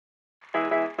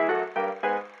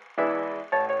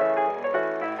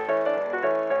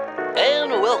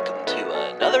welcome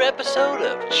to another episode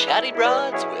of Chatty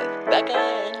Bros with Bekah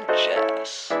and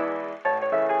Jess.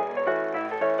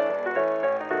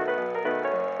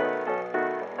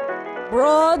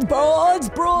 Broads.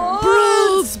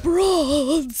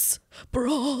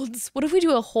 What if we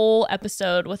do a whole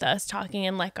episode with us talking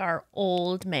in like our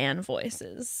old man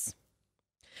voices?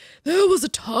 There was a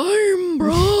time,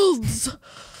 broads.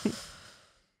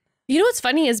 You know what's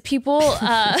funny is people,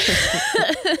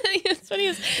 it's funny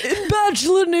is In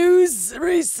Bachelor News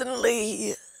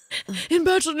recently. in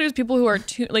Bachelor News, people who are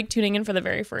tuning in for the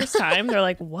very first time, they're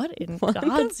like, what in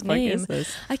God's name? Is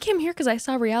this? I came here because I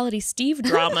saw reality Steve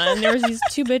drama and there was these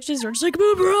two bitches who were just like,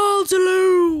 broads,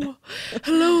 hello.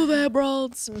 Hello there,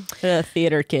 broads.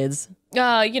 Theater kids.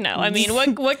 I mean,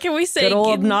 what can we say? Good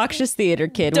old obnoxious theater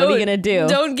kid. What are you gonna do?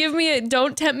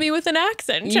 Don't tempt me with an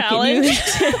accent challenge.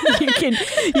 You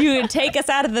can take us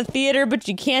out of the theater, but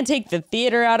you can't take the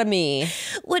theater out of me.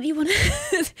 What do you want?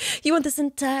 You want this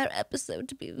entire episode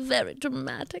to be very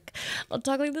dramatic? I'll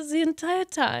talk like this the entire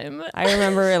time. I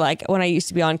remember like when I used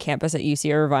to be on campus at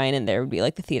UC Irvine, and there would be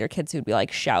like the theater kids who'd be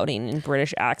like shouting in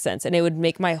British accents, and it would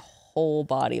make my whole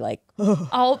body like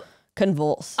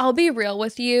convulse. I'll be real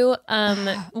with you.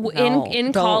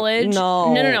 In college,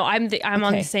 no. I'm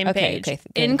on the same page. Okay,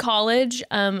 in college,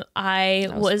 I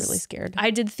was really scared.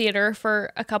 I did theater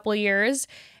for a couple of years,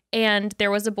 and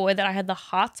there was a boy that I had the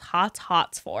hots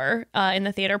for in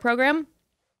the theater program.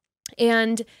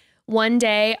 And one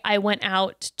day I went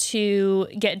out to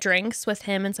get drinks with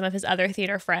him and some of his other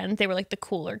theater friends. They were like the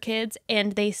cooler kids,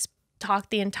 and they talked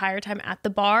the entire time at the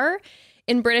bar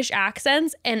in British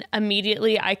accents, and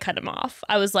immediately I cut him off.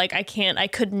 I was like, I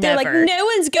could never. They're like, no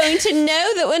one's going to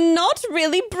know that we're not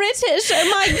really British. Oh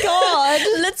my God.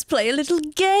 Let's play a little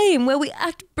game where we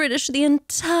act British the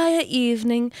entire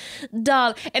evening.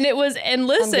 Doll. And it was, and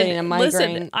getting a migraine.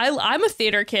 listen, I'm a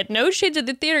theater kid. No shade to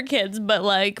the theater kids, but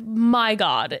like, my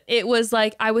God, it was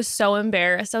like, I was so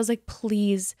embarrassed. I was like,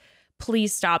 please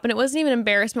stop. And it wasn't even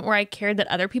embarrassment where I cared that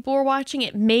other people were watching.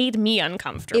 It made me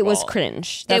uncomfortable. It was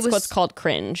cringe. That's what's called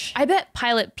cringe. I bet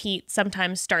Pilot Pete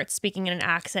sometimes starts speaking in an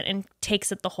accent and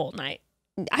takes it the whole night.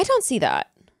 I don't see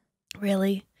that.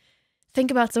 Really?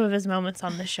 Think about some of his moments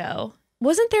on the show.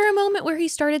 Wasn't there a moment where he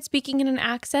started speaking in an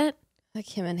accent?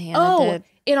 Like him and Hannah did.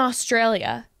 In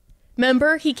Australia.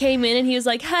 Remember, he came in and he was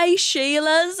like, "Hey,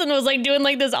 Sheila's," and was like doing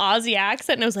like this Aussie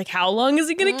accent. And I was like, how long is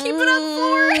he going to keep it up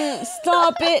for?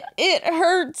 Stop it. It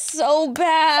hurts so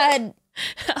bad.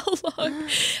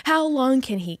 How long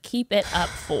can he keep it up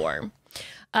for?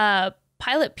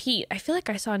 Pilot Pete, I feel like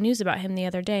I saw news about him the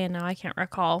other day and now I can't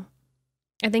recall.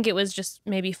 I think it was just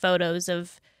maybe videos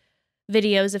of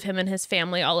him and his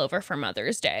family all over for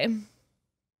Mother's Day.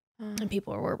 And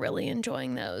people were really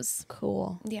enjoying those.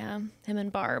 Cool. Yeah, him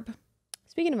and Barb.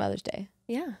 Speaking of Mother's Day.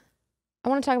 Yeah. I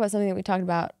want to talk about something that we talked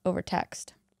about over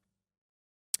text,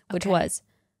 which Okay. was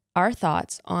our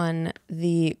thoughts on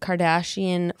the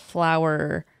Kardashian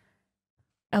flower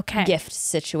gift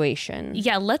situation.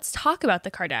 Yeah, let's talk about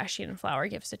the Kardashian flower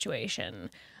gift situation.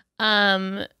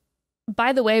 By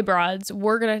the way, broads,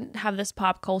 we're going to have this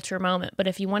pop culture moment, but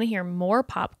if you want to hear more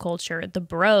pop culture, the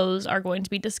bros are going to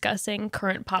be discussing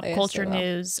current pop culture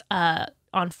news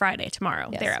on Friday,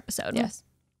 tomorrow, their episode. Yes.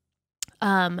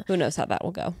 Who knows how that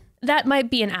will go? That might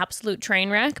be an absolute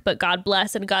train wreck, but God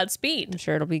bless and Godspeed. I'm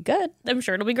sure it'll be good. I'm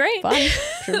sure it'll be great. Fun. I'm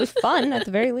sure it'll be fun at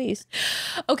the very least.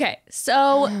 Okay,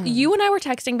 so you and I were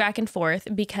texting back and forth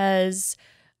because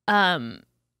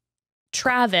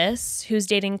Travis, who's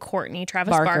dating Courtney,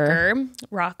 Travis Barker,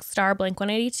 rock star,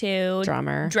 Blink-182,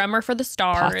 drummer for the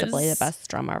Stars, possibly the best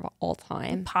drummer of all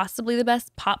time, possibly the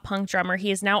best pop punk drummer.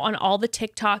 He is now on all the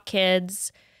TikTok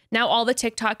kids. Now all the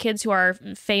TikTok kids who are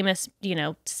famous,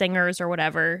 singers or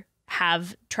whatever,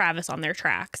 have Travis on their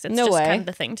tracks. It's just kind of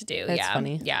the thing to do. That's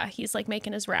funny. Yeah, he's like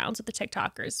making his rounds with the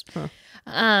TikTokers. Huh.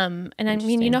 And I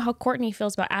mean, you know how Courtney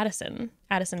feels about Addison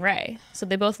Rae. So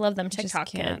they both love them TikTok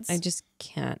kids. I just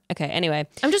can't. Okay, anyway.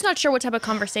 I'm just not sure what type of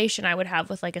conversation I would have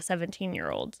with like a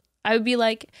 17-year-old. I would be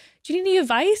like, do you need any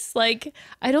advice? Like,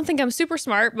 I don't think I'm super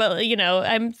smart, but I'm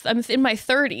in my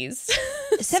 30s.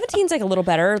 17's like a little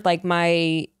better. Like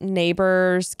my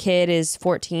neighbor's kid is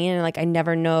 14 and like I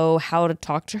never know how to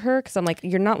talk to her because I'm like,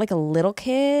 you're not like a little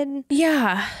kid.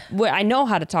 Yeah. Well, I know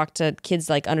how to talk to kids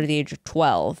like under the age of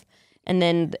 12. And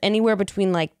then anywhere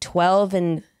between like 12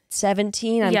 and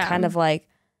 17, I'm kind of like,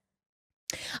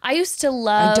 I used to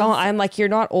love. I'm like, you're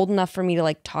not old enough for me to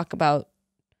like talk about.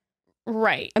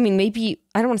 Right. I mean, maybe,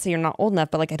 I don't want to say you're not old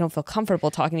enough, but like I don't feel comfortable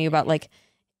talking to you about like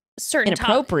certain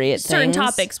certain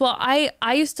topics. Well, I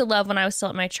used to love when I was still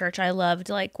at my church. I loved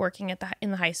like working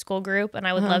in the high school group, and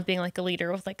I would love being like a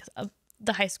leader with like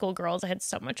the high school girls. I had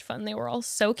so much fun. They were all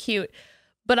so cute.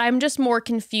 But I'm just more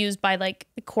confused by like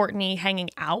Kourtney hanging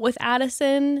out with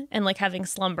Addison and like having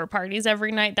slumber parties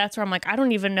every night. That's where I'm like, I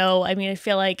don't even know. I mean, I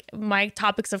feel like my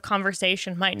topics of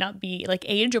conversation might not be like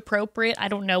age appropriate. I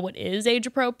don't know what is age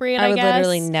appropriate. I would guess.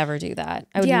 literally never do that.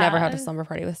 I would never have a slumber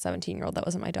party with a 17-year-old that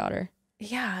wasn't my daughter.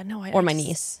 Yeah, no, or my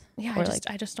niece. Yeah, or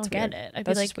I just don't get it. I'd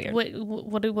be like,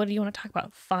 what do you want to talk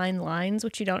about? Fine lines,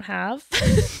 which you don't have.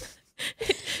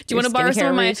 Do you want to borrow some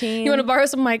of my? You want to borrow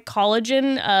some of my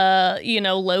collagen,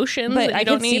 lotions? But that I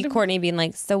don't could see need? Kourtney being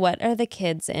like, "So what are the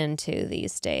kids into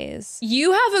these days?"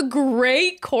 You have a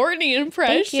great Kourtney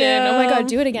impression. Oh my god,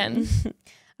 do it again.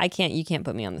 I can't. You can't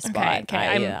put me on the spot.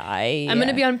 Okay. I'm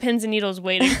gonna be on pins and needles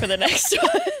waiting for the next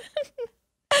one.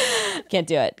 Can't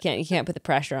do it. You can't put the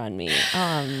pressure on me.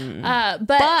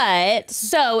 But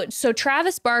so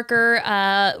Travis Barker,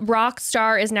 rock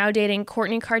star, is now dating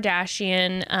Kourtney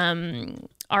Kardashian.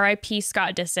 R.I.P.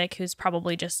 Scott Disick, who's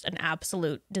probably just an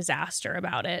absolute disaster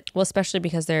about it. Well, especially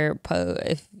because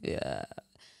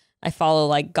I follow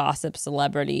like gossip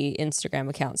celebrity Instagram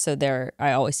accounts, so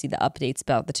I always see the updates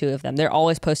about the two of them. They're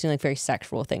always posting like very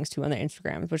sexual things too on their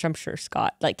Instagrams, which I'm sure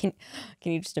Scott like. Can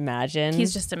you just imagine?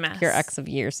 He's just a mess. Your ex of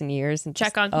years and years, and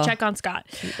check on Scott.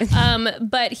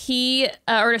 But he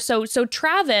so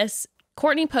Travis,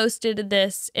 Kourtney posted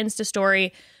this Insta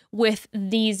story with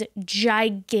these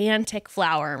gigantic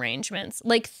flower arrangements,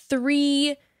 like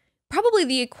 3. Probably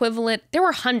the equivalent. There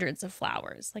were hundreds of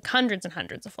flowers, like hundreds and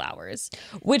hundreds of flowers.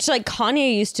 Which like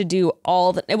Kanye used to do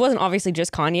it wasn't obviously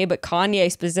just Kanye, but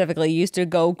Kanye specifically used to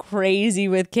go crazy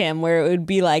with Kim, where it would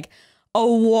be like a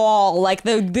wall, like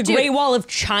the Great Wall of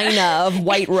China of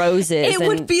white roses. It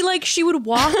would be like she would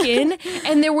walk in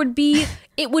and it would be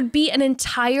an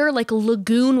entire like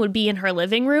lagoon would be in her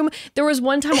living room. There was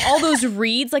one time all those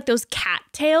reeds, like those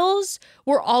cattails,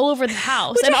 were all over the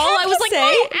house. Which and I was like,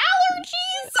 my allergies.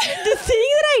 The thing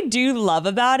that I do love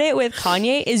about it with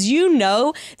Kanye is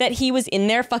that he was in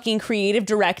there fucking creative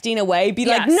directing away,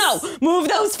 like, no, move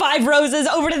those 5 roses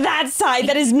over to that side.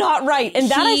 That is not right. And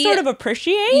that I sort of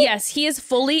appreciate. Yes, he is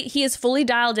fully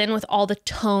dialed in with all the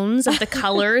tones of the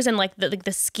colors and like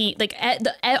the ski, like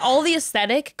all the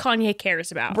aesthetic Kanye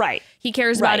cares about. Right. He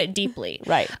cares about it deeply.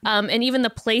 Right. And even the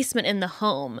placement in the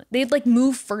home. They'd like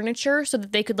move furniture so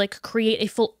that they could like create a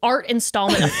full art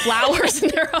installment of flowers in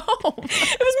their home.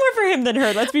 It was more for him than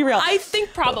her, let's be real. I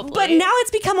think probably. But now it's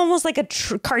become almost like a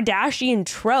Kardashian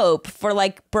trope for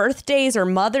like birthdays or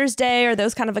Mother's Day or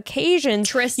those kind of occasions.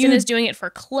 Tristan is doing it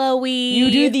for Khloe. You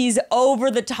do these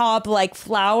over the top like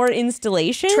flower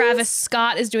installations. Travis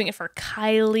Scott is doing it for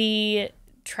Kylie.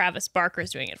 Travis Barker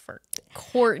is doing it for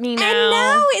Kourtney now. And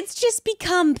now it's just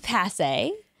become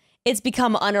passé. It's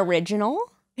become unoriginal.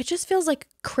 It just feels like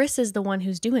Kris is the one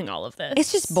who's doing all of this.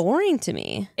 It's just boring to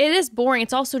me. It is boring.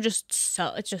 It's also just so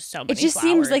many It just flowers.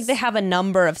 seems like they have a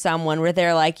number of someone where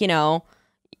they're like,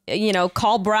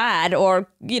 call Brad or,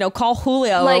 call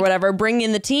Julio or whatever, bring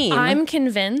in the team. I'm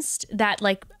convinced that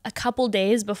like a couple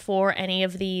days before any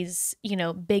of these,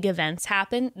 big events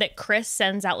happen, that Kris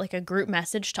sends out like a group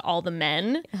message to all the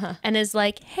men and is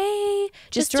like, hey,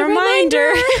 just a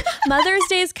reminder. Mother's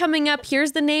Day is coming up.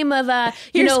 Here's the name of,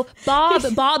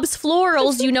 Bob's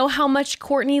Florals. You know how much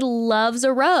Kourtney loves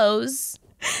a rose.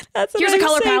 Here's a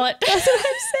color palette. That's what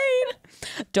I'm saying.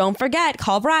 Don't forget,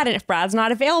 call Brad, and if Brad's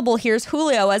not available, here's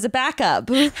Julio as a backup.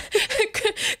 Kris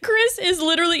is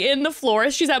literally in the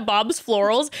florist. She's at Bob's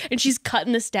Florals, and she's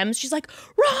cutting the stems. She's like,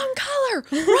 wrong color.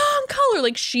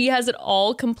 Like, she has it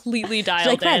all completely dialed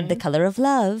like, in. Red, the color of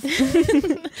love.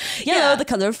 Yellow, the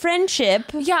color of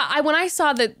friendship. Yeah, when I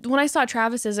saw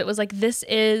Travis's, it was like,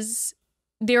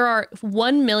 there are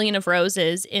 1 million of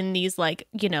roses in these, like,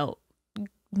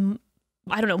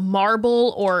 I don't know,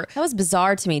 marble or... That was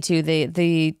bizarre to me too.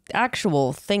 The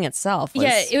actual thing itself was...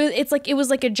 Yeah, it was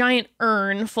like a giant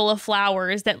urn full of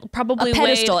flowers that probably a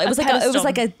pedestal. Weighed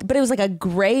it was like a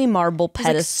gray marble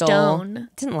pedestal. Like stone.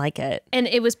 Didn't like it. And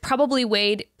it was probably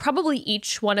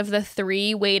each one of the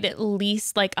 3 weighed at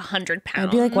least like 100 pounds.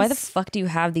 I'd be like, why the fuck do you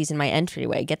have these in my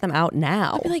entryway? Get them out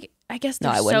now. I'd be like, I guess no,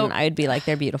 I wouldn't. I would be like,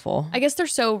 they're beautiful. I guess they're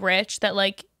so rich that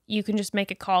like you can just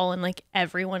make a call and like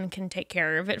everyone can take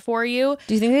care of it for you.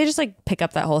 Do you think they just like pick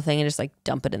up that whole thing and just like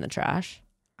dump it in the trash?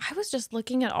 I was just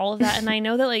looking at all of that and I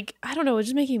know that like, I don't know, it's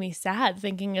just making me sad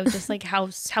thinking of just like how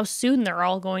soon they're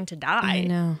all going to die. I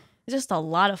know. It's just a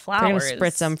lot of flowers. They're going to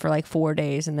spritz them for like 4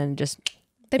 days and then just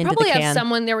They probably have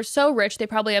someone, they were so rich, they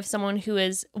probably have someone who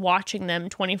is watching them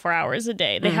 24 hours a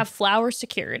day. They have flower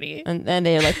security. And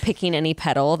they're like picking any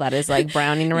petal that is like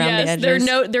browning around the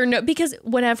edges. Because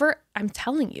whenever, I'm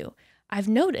telling you, I've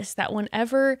noticed that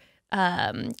whenever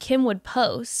Kim would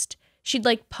post, she'd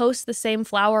like post the same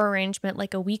flower arrangement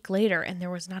like a week later and there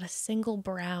was not a single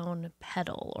brown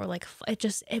petal or like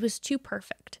it was too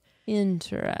perfect.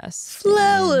 Interesting.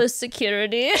 Flower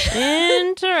security.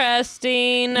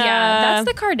 Interesting. Yeah, that's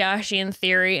the Kardashian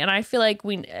theory, and I feel like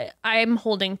I'm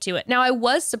holding to it. Now, I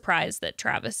was surprised that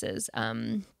Travis's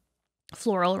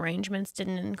floral arrangements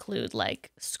didn't include like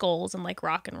skulls and like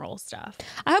rock and roll stuff.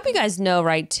 I hope you guys know,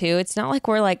 right, too. It's not like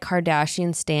we're like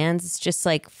Kardashian stans. It's just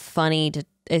like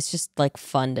it's just like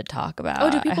fun to talk about. Oh,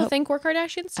 do people think we're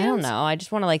Kardashian stans? I don't know. I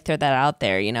just want to like throw that out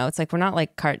there. You know, it's like we're not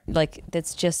like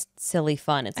it's just silly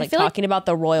fun. It's like talking about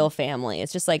the royal family.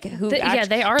 It's just like yeah,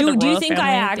 they are. Do you think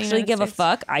I actually give a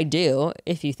fuck? I do.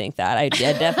 If you think that, I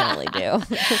definitely do.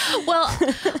 Well,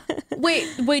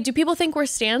 wait. Do people think we're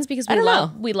stans because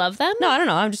we love them? No, I don't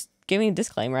know. I'm just giving a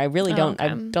disclaimer. I really don't.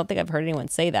 Okay. I don't think I've heard anyone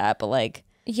say that, but like,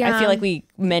 yeah, I feel like we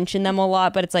mention them a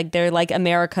lot, but it's like they're like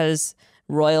America's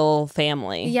royal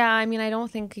family. Yeah, I mean, I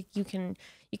don't think you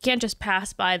can't just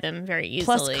pass by them very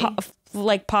easily. Plus,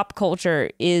 like pop culture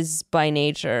is by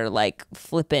nature like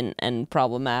flippant and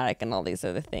problematic and all these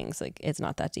other things. Like it's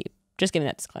not that deep. Just giving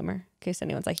that disclaimer in case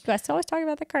anyone's like, you guys always talking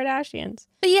about the Kardashians.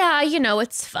 But yeah,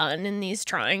 it's fun in these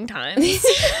trying times.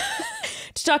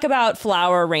 To talk about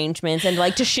flower arrangements and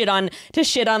like to shit on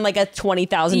like a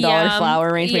 $20,000 flower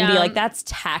arrangement and be like, that's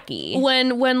tacky.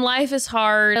 When life is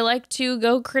hard, I like to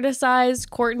go criticize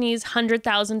Kourtney's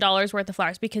 $100,000 worth of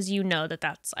flowers because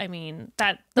that's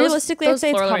realistically I'd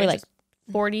say it's probably like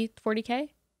 40K.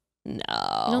 No,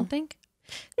 you don't think?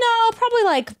 No,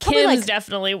 Kim's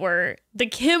definitely were. The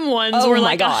Kim ones were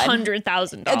like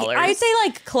 $100,000.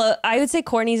 I would say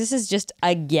Kourtney's. This is just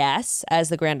a guess as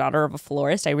the granddaughter of a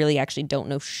florist. I really actually don't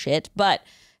know shit, but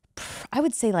I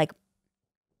would say like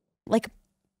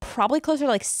probably closer to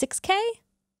like 6K.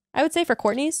 I would say for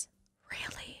Kourtney's.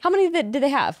 Really? How many did they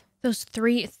have? Those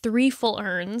three full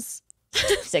urns.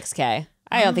 6K.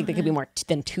 I don't think they could be more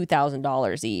than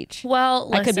 $2,000 each. Well,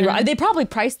 listen. I could be wrong. They probably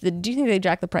priced do you think they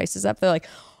jacked the prices up? They're like,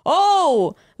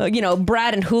 oh,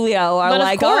 Brad and Julio are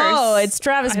like, oh, it's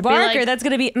Travis Barker. Like, that's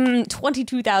going to be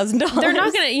 $22,000. They're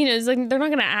not going to, it's like, they're not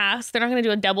going to ask. They're not going to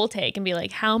do a double take and be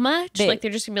like, how much? They're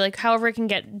just going to be like, however it can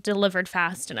get delivered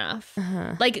fast enough.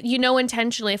 Uh-huh. Like,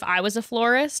 intentionally, if I was a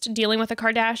florist dealing with a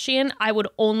Kardashian, I would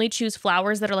only choose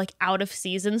flowers that are like out of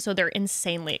season. So they're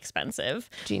insanely expensive.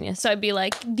 Genius. So I'd be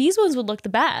like, these ones would look the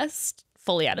best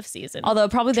fully out of season. Although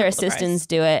probably their assistants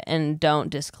do it and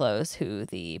don't disclose who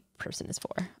the person is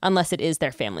for, unless it is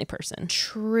their family person.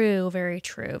 True, very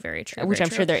true, very true. Which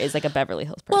I'm sure there is like a Beverly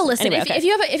Hills person. Well, listen, anyway, if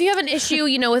you have an issue,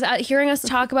 with hearing us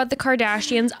talk about the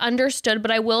Kardashians, understood.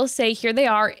 But I will say, here they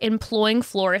are employing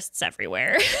florists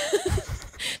everywhere.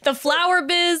 The flower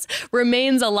biz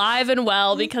remains alive and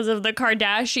well because of the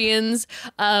Kardashians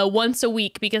once a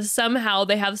week, because somehow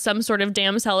they have some sort of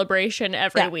damn celebration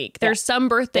every week. There's some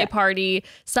birthday party,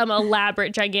 some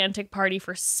elaborate, gigantic party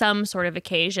for some sort of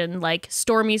occasion, like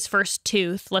Stormi's first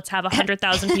tooth. Let's have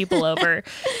 100,000 people over.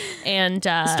 And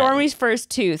Stormi's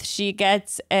first tooth. She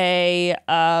gets a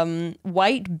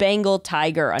white Bengal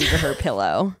tiger under her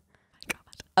pillow. God.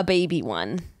 A baby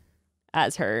one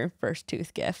as her first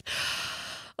tooth gift.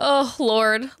 Oh,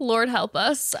 Lord help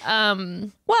us.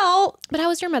 Well, but how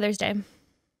was your Mother's Day?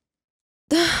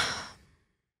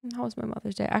 How was my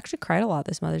Mother's Day? I actually cried a lot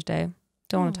this Mother's Day.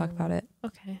 Don't want to talk about it.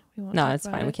 Okay. No, it's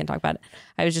fine. We can't talk about it.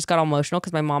 I just got all emotional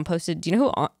because my mom posted, do you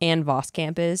know who Anne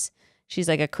Voskamp is? She's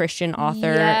like a Christian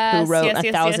author who wrote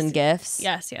 1,000 Gifts.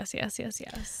 Yes.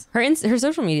 Her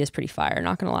social media is pretty fire,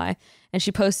 not going to lie. And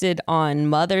she posted on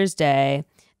Mother's Day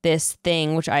this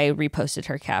thing, which I reposted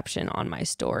her caption on my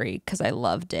story because I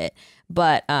loved it.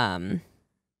 But oh,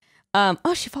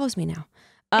 she follows me now.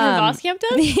 And Voskamp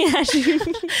does? Yeah.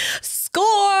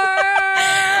 Score.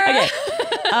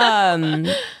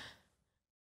 Okay.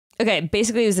 Okay.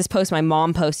 Basically, it was this post my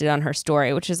mom posted on her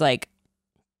story, which is like,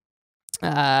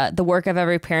 the work of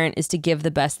every parent is to give the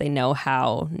best they know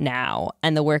how now,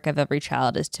 and the work of every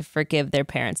child is to forgive their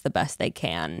parents the best they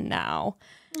can now.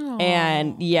 Aww.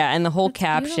 And the whole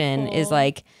caption is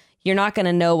like, you're not going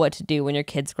to know what to do when your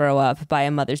kids grow up. Buy a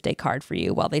Mother's Day card for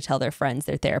you while they tell their friends,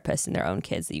 their therapists, and their own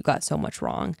kids that you got so much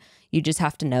wrong. You just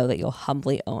have to know that you'll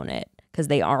humbly own it because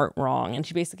they aren't wrong. And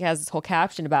she basically has this whole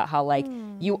caption about how like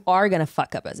you are going to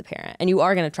fuck up as a parent and you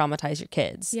are going to traumatize your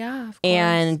kids. Yeah, of course.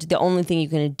 And the only thing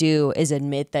you're going to do is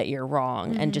admit that you're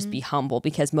wrong and just be humble,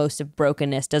 because most of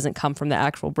brokenness doesn't come from the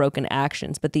actual broken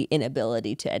actions, but the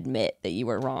inability to admit that you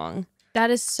were wrong.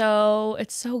 That's so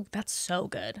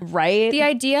good. Right? The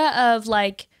idea of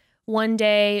like one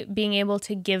day being able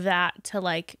to give that to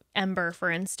like Ember, for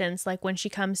instance, like when she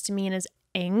comes to me and is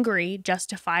angry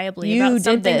justifiably You about did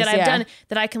something this, that I've yeah. done,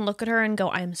 that I can look at her and go,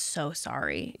 I'm so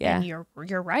sorry. Yeah. And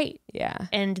you're right. Yeah.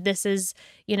 And this is,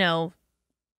 you know,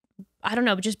 I don't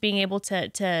know, just being able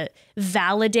to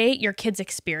validate your kids'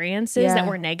 experiences Yeah. that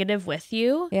were negative with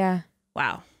you. Yeah.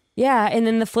 Wow. Yeah. And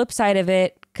then the flip side of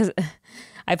it, because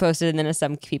I posted, and then to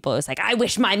some people, it was like, I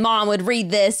wish my mom would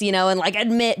read this, you know, and like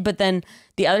admit. But then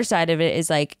the other side of it is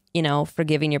like, you know,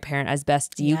 forgiving your parent as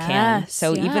best you can.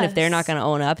 So even if they're not going to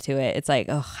own up to it, it's like,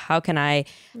 oh, how can I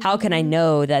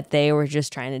know that they were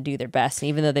just trying to do their best? And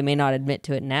even though they may not admit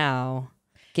to it now,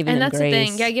 giving them And that's grace.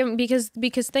 the thing. Yeah,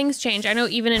 because things change. I know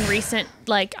even in recent,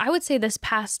 like, I would say this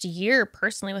past year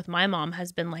personally with my mom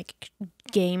has been like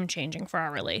game changing for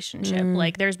our relationship.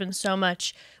 Like there's been so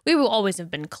much, we will always have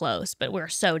been close, but we're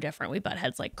so different. We butt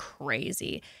heads like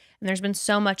crazy. And there's been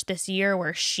so much this year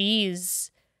where she's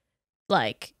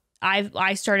like,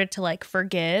 I started to like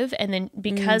forgive. And then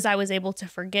because I was able to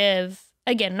forgive,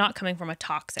 again, not coming from a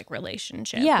toxic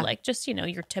relationship, like just, you know,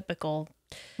 your typical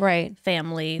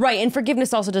family. Right. And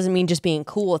forgiveness also doesn't mean just being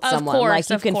cool with someone. Like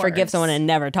you can forgive someone and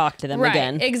never talk to them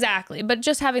again. Exactly. But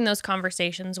just having those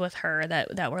conversations with her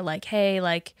that were like, hey,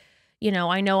 like, you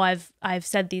know I've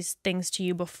said these things to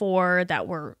you before that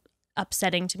were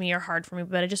upsetting to me or hard for me,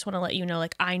 but I just want to let you know,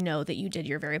 like, I know that you did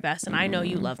your very best and I know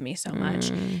you love me so much.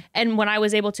 And when I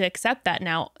was able to accept that,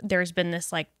 now there's been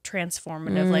this like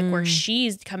transformative, like where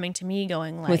she's coming to me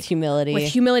going like with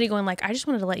humility going like, I just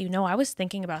wanted to let you know I was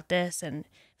thinking about this, and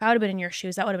if I would have been in your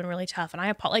shoes, that would have been really tough. And I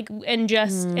apologize. Like, and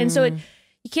just, and so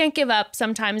you can't give up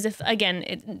sometimes if,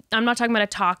 again, I'm not talking about a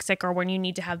toxic or when you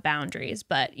need to have boundaries,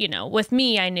 but you know, with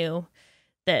me, I knew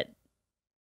that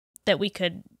we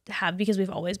could have, because we've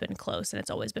always been close and it's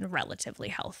always been relatively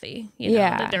healthy, you know,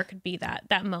 that there could be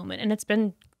that moment. And it's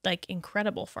been like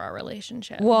incredible for our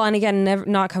relationship. Well, and again,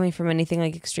 not coming from anything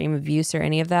like extreme abuse or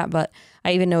any of that, but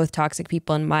I even know with toxic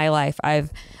people in my life,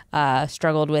 I've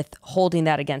struggled with holding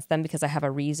that against them because I have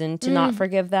a reason to not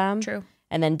forgive them. True.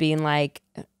 And then being like,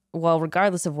 well,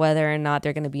 regardless of whether or not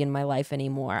they're going to be in my life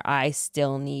anymore, I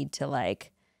still need to,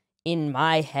 like, in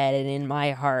my head and in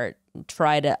my heart,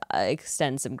 try to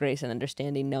extend some grace and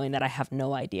understanding, knowing that I have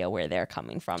no idea where they're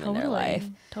coming from in their life.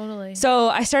 Totally. So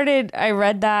I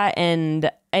read that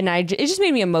and it just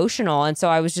made me emotional. And so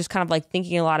I was just kind of like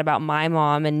thinking a lot about my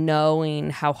mom and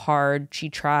knowing how hard she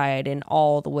tried in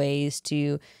all the ways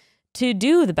to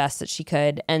do the best that she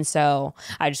could. And so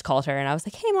I just called her and I was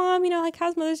like, hey mom, you know, like,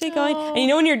 how's Mother's Day going? And you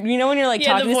know when you're like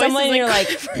talking to someone and you're like,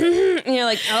 and you're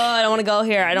like, oh, I don't want to go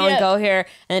here. I don't want to go here.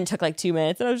 And it took like 2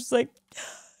 minutes and I was just like,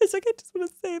 it's like, I just want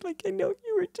to say, like, I know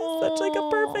you were just such like a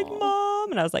perfect mom.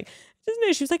 And I was like,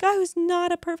 she was like, I was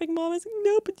not a perfect mom. I was like,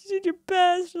 no, but you did your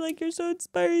best. Like, you're so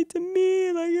inspiring to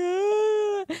me. Like,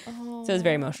 So it was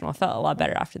very emotional. I felt a lot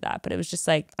better after that. But it was just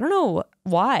like, I don't know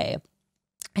why.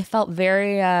 I felt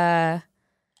very, well,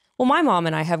 my mom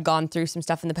and I have gone through some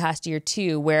stuff in the past year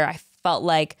too, where I felt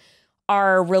like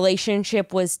our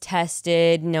relationship was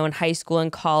tested, you know, in high school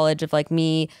and college, of like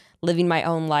me living my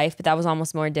own life, but that was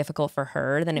almost more difficult for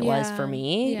her than it was for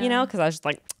me, you know, because I was just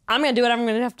like, I'm going to do what I'm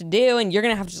going to have to do and you're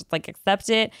going to have to just like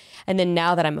accept it. And then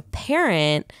now that I'm a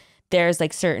parent, there's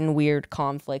like certain weird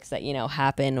conflicts that, you know,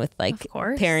 happen with like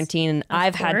parenting. And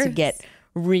I've had to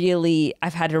really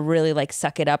like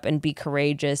suck it up and be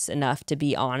courageous enough to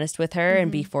be honest with her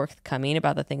and be forthcoming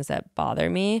about the things that bother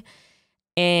me.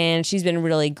 And she's been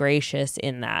really gracious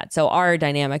in that. So our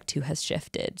dynamic too has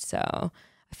shifted. So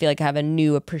I feel like I have a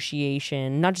new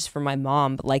appreciation, not just for my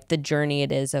mom, but like the journey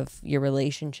it is of your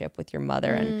relationship with your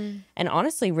mother. And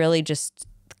honestly, really just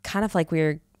kind of like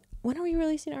when are we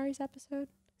releasing Ari's episode?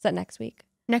 Is that next week?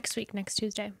 Next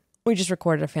Tuesday. We just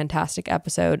recorded a fantastic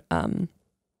episode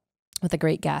with a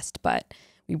great guest, but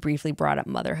we briefly brought up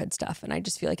motherhood stuff. And I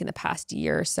just feel like in the past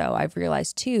year or so, I've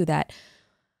realized too that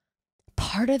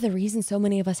part of the reason so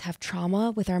many of us have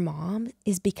trauma with our mom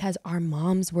is because our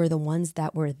moms were the ones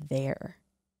that were there.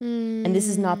 And this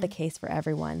is not the case for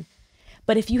everyone.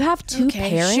 But if you have two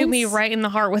parents... Shoot me right in the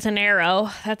heart with an arrow.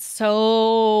 That's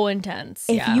so intense.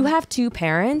 If you have two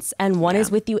parents and one is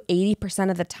with you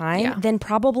 80% of the time, then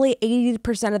probably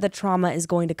 80% of the trauma is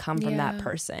going to come from that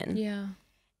person. Yeah.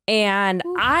 And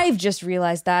I've just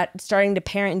realized that starting to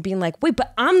parent and being like, wait,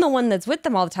 but I'm the one that's with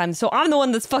them all the time. So I'm the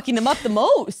one that's fucking them up the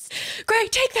most. Gray,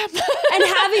 take them. And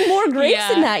having more grace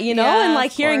in that, you know? And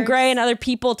like hearing Gray and other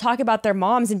people talk about their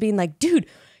moms and being like, dude,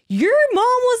 your mom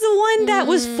was the one that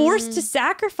was forced to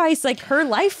sacrifice like her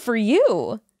life for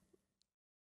you.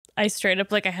 I straight up,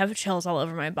 like, I have chills all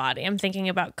over my body. I'm thinking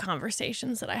about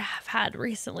conversations that I have had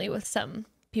recently with some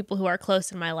people who are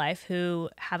close in my life who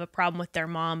have a problem with their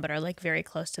mom but are like very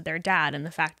close to their dad, and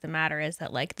the fact of the matter is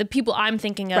that like the people I'm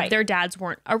thinking of, their dads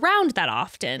weren't around that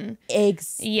often.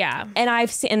 Yeah. And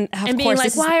I've seen, and being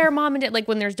like, why are mom and dad, like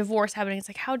when there's divorce happening, it's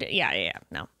like, how did,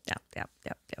 no.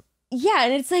 Yeah,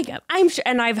 and it's like, I'm sure,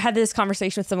 and I've had this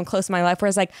conversation with someone close to my life where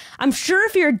it's like, I'm sure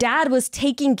if your dad was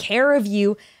taking care of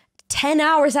you 10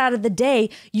 hours out of the day,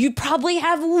 you'd probably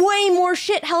have way more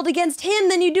shit held against him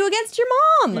than you do against your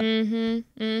mom.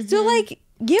 So like,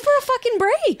 give her a fucking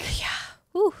break. Yeah.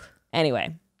 Whew.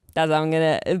 Anyway,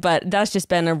 but that's just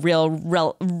been a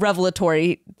real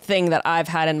revelatory thing that I've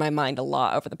had in my mind a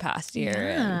lot over the past year.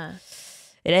 Yeah.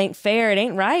 And it ain't fair. It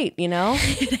ain't right, you know?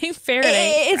 It ain't fair.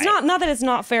 It's not that it's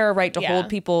not fair or right to hold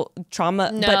people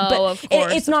trauma, no, but of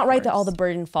course, it's not right that all the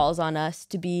burden falls on us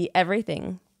to be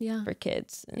everything for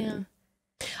kids.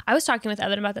 I was talking with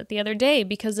Evan about that the other day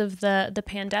because of the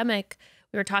pandemic.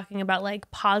 We were talking about like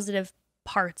positive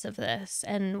parts of this,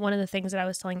 and one of the things that I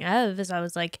was telling Ev is I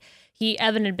was like,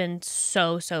 Evan had been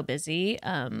so busy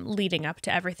leading up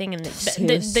to everything, and he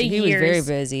was very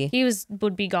busy. He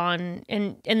would be gone,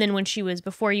 and then when she was,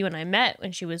 before you and I met,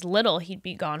 when she was little, he'd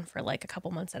be gone for like a couple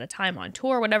months at a time on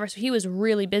tour, whatever. So he was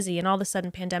really busy, and all of a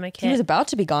sudden pandemic hit. He was about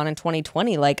to be gone in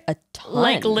 2020, like a ton,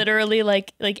 like literally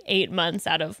like 8 months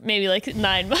out of maybe like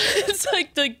 9 months,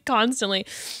 like constantly,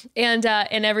 and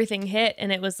everything hit,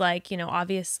 and it was like, you know,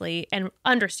 obviously and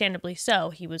understandably so,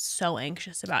 he was so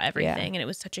anxious about everything, and it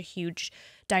was such a huge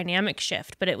dynamic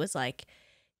shift. But it was like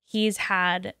he's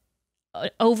had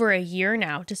over a year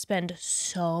now to spend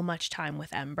so much time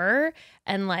with Ember,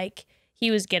 and like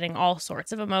he was getting all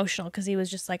sorts of emotional because he was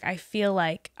just like, I feel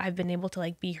like I've been able to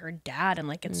like be her dad and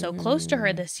like get so close to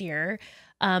her this year.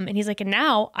 And he's like, and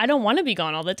now I don't want to be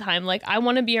gone all the time. Like I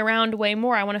want to be around way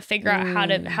more. I want to figure out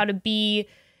how to be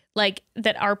like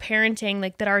that our parenting,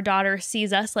 like that our daughter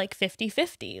sees us like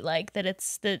 50-50, like that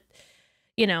it's that,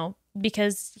 you know,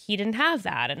 because he didn't have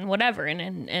that and whatever.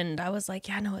 And I was like,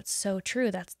 yeah, no, it's so true.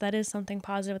 That is something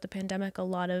positive with the pandemic. A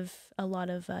lot of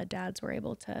dads were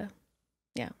able to,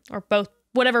 or both,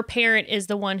 whatever parent is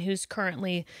the one who's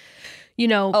currently, you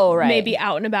know, maybe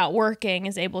out and about working,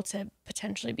 is able to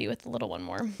potentially be with the little one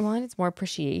more. Well, and it's more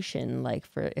appreciation, like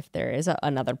for if there is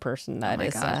another person that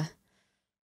is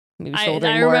maybe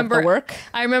shouldering more of the work.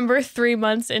 I remember 3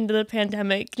 months into the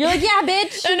pandemic. You're like, yeah,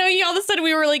 bitch. I know. All of a sudden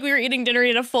we were eating dinner, he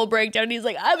had a full breakdown. And he's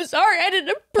like, I'm sorry, I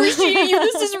didn't appreciate you.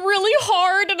 This is really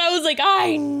hard. And I was like,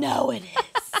 I know it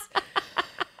is.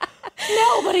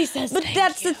 Nobody says but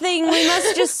that's the thing. We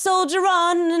must just soldier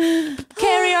on and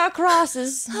carry our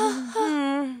crosses.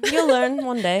 You'll learn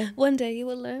one day. One day you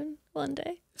will learn. One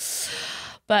day.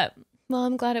 But well,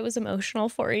 I'm glad it was emotional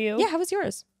for you. Yeah. How was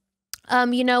yours?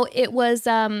 You know, it was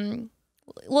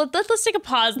well, let's take a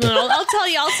pause and then I'll tell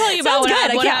you about what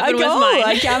happened with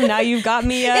mine. Now you've got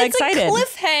me excited.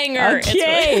 It's a cliffhanger.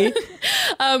 Okay.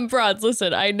 Broads,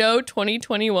 listen, I know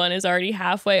 2021 is already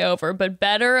halfway over, but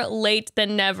better late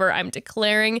than never. I'm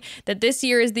declaring that this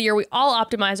year is the year we all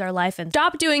optimize our life and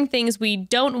stop doing things we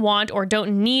don't want or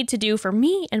don't need to do. For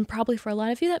me, and probably for a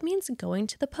lot of you, that means going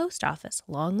to the post office,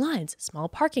 long lines, small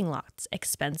parking lots,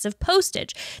 expensive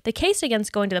postage. The case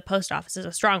against going to the post office is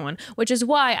a strong one, which is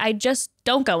why I just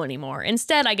don't go anymore.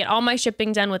 Instead, I get all my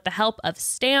shipping done with the help of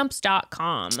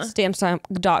Stamps.com.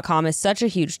 Stamps.com is such a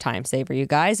huge time saver, you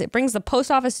guys. It brings the post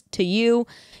office to you,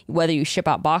 whether you ship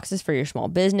out boxes for your small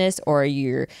business or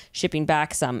you're shipping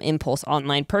back some impulse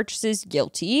online purchases.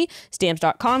 Guilty.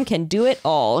 Stamps.com can do it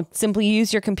all. Simply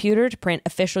use your computer to print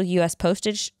official U.S.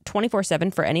 postage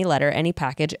 24/7 for any letter, any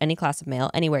package, any class of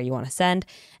mail, anywhere you want to send.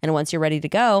 And once you're ready to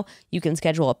go, you can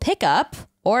schedule a pickup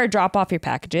or drop off your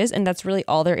packages, and that's really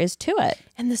all there is to it.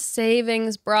 And the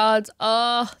savings, broads,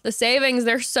 the savings,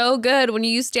 they're so good. When you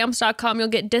use Stamps.com, you'll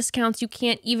get discounts you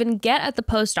can't even get at the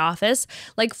post office,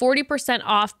 like 40%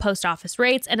 off post office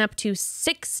rates and up to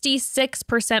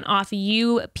 66% off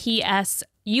USPS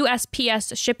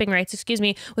shipping rates,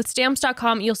 With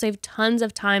Stamps.com, you'll save tons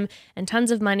of time and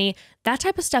tons of money. That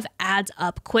type of stuff adds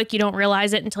up quick. You don't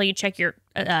realize it until you check your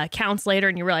accounts later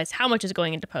and you realize how much is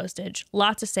going into postage.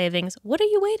 Lots of savings. What are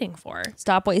you waiting for?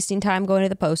 Stop wasting time going to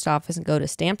the post office and go to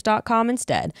Stamps.com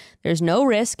instead. There's no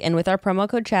risk, and with our promo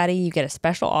code Chatty, you get a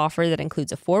special offer that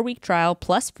includes a 4-week trial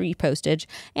plus free postage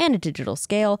and a digital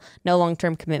scale. No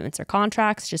long-term commitments or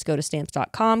contracts. Just go to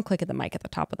Stamps.com, click at the mic at the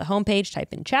top of the homepage,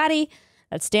 type in Chatty.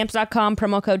 That's Stamps.com,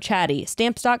 promo code Chatty.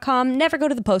 Stamps.com, never go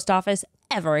to the post office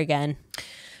ever again.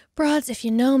 Broads, if you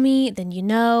know me, then you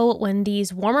know when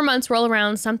these warmer months roll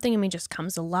around, something in me just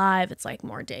comes alive. It's like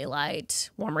more daylight,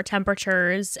 warmer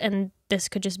temperatures, and this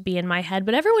could just be in my head,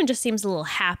 but everyone just seems a little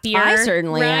happier. I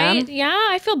certainly am. Yeah,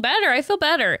 I feel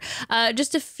better.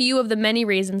 Just a few of the many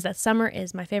reasons that summer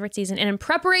is my favorite season. And in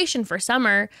preparation for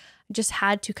summer, I just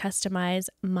had to customize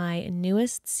my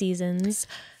newest season's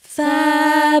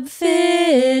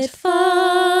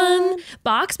FabFitFun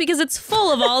box because it's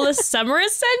full of all the summer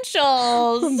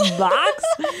essentials. Box?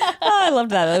 Oh, I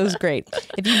loved that. That was great.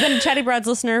 If you've been a Chatty Bros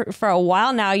listener for a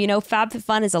while now, you know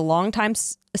FabFitFun is a longtime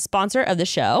sponsor of the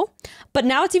show. But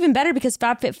now it's even better because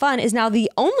FabFitFun is now the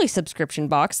only subscription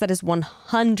box that is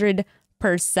 100%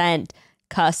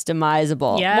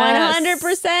 customizable. Yes.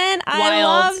 100%. I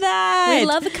love that. We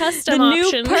love the custom The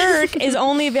option. new perk is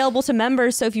only available to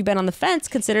members. So if you've been on the fence,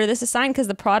 consider this a sign because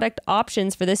the product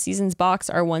options for this season's box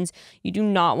are ones you do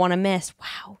not want to miss.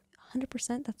 Wow.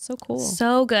 100%. That's so cool.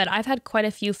 So good. I've had quite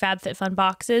a few FabFitFun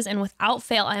boxes, and without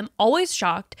fail, I am always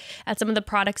shocked at some of the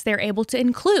products they're able to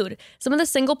include. Some of the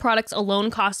single products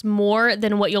alone cost more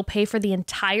than what you'll pay for the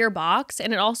entire box,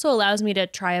 and it also allows me to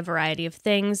try a variety of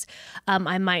things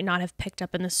I might not have picked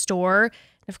up in the store.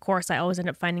 Of course, I always end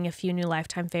up finding a few new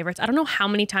lifetime favorites. I don't know how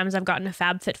many times I've gotten a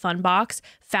FabFitFun box,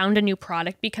 found a new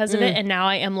product because of it, and now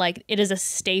I am like, it is a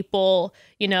staple,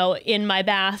 you know, in my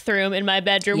bathroom, in my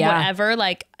bedroom, whatever.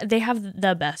 Like, they have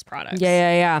the best products.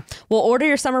 Yeah. Well, order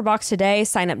your summer box today.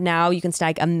 Sign up now. You can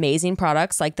snag amazing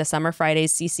products like the Summer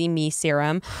Fridays CC Me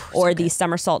Serum or the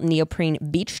Somersault Neoprene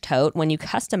Beach Tote when you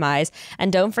customize.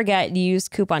 And don't forget, use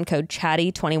coupon code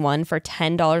CHATTY21 for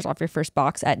 $10 off your first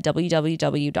box at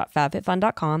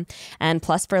www.fabfitfun.com. And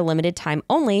plus, for a limited time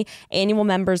only, annual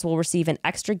members will receive an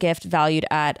extra gift valued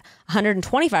at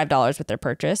 $125 with their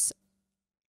purchase.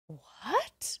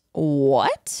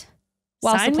 What?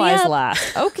 While Sign me supplies up.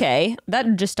 last. Okay,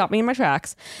 that just stopped me in my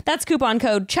tracks. That's coupon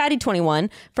code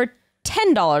CHATTY21 for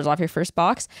 $10 off your first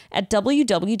box at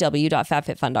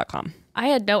www.fabfitfun.com.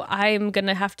 I'm going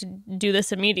to have to do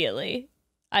this immediately.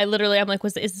 I'm like,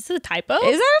 is this a typo?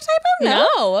 Is that a typo?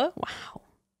 No. Wow.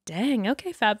 Dang.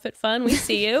 Okay, FabFitFun. We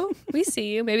see you. We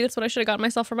see you. Maybe that's what I should have gotten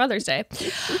myself for Mother's Day.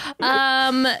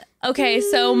 Okay,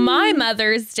 so my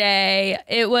Mother's Day,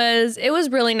 it was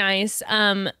really nice.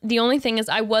 The only thing is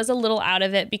I was a little out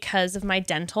of it because of my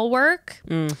dental work.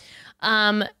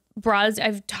 Bras,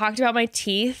 I've talked about my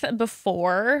teeth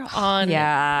before on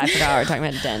Yeah, I forgot we were talking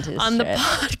about dentist on the shit.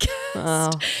 podcast.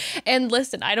 Oh. And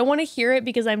listen, I don't want to hear it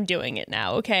because I'm doing it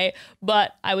now, okay?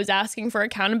 But I was asking for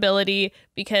accountability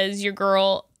because your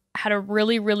girl had a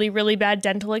really, really, really bad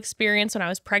dental experience when I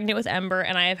was pregnant with Ember,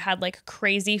 and I have had like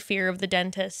crazy fear of the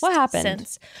dentist. What happened?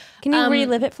 Since. Can you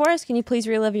relive it for us? Can you please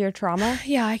relive your trauma?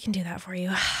 Yeah, I can do that for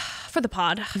you. For the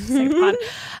pod. For the sake of the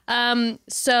pod.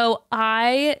 So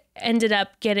I ended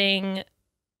up getting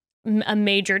a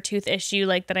major tooth issue,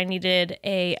 like that I needed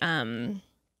a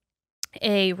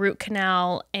root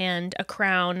canal and a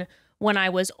crown when I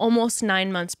was almost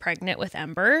 9 months pregnant with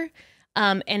Ember.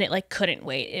 And it like couldn't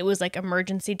wait. It was like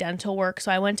emergency dental work. So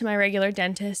I went to my regular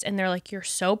dentist and they're like, you're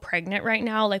so pregnant right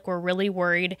now. Like, we're really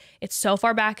worried. It's so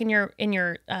far back in your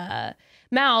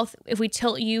mouth. If we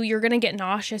tilt you, you're going to get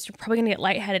nauseous. You're probably going to get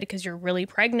lightheaded because you're really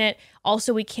pregnant.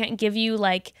 Also, we can't give you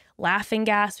like laughing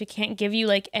gas. We can't give you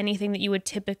like anything that you would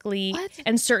typically,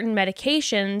 and certain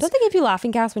medications. Don't they give you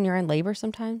laughing gas when you're in labor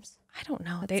sometimes? I don't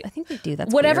know. I think they do.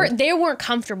 That's whatever. weird. They weren't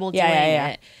comfortable doing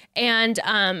it. And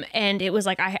it was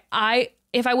like,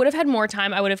 if I would have had more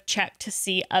time, I would have checked to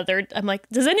see I'm like,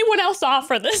 does anyone else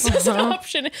offer this as an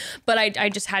option? But I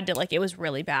just had to, like, it was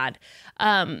really bad.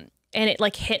 And it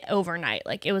like hit overnight.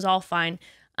 Like, it was all fine.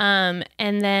 And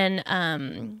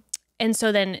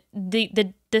so then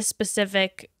this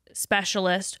specific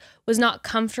specialist was not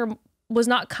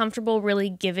comfortable really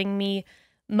giving me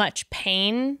much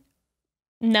pain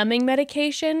numbing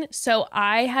medication. So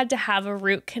I had to have a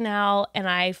root canal, and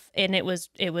it was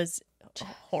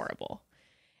horrible.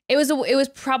 It was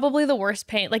probably the worst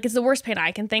pain. Like, it's the worst pain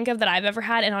I can think of that I've ever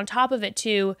had. And on top of it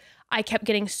too, I kept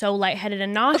getting so lightheaded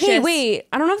and nauseous. Okay, wait.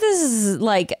 I don't know if this is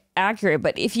like accurate,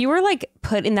 but if you were like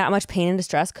put in that much pain and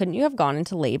distress, couldn't you have gone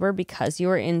into labor because you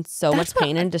were in so much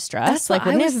pain and distress? Like,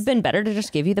 wouldn't it have been better to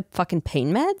just give you the fucking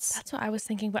pain meds? That's what I was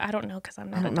thinking, but I don't know because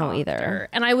I'm not I don't know either.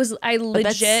 And I legit. But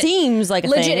that seems like a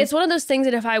thing. It's one of those things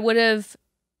that if I would have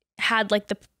had like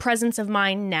the presence of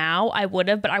mind now, I would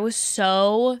have, but I was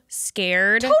so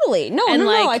scared. Totally. No,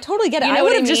 I totally get it. You know I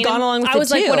would have what just gone along with it too. I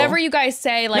was like, whatever you guys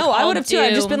say, like, no, I would have have too.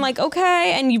 I've just been like,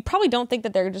 okay. And you probably don't think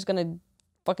that they're just going to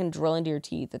fucking drill into your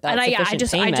teeth without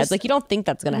sufficient pain meds. Like, you don't think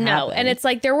that's going to happen. No, and it's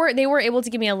like they were able to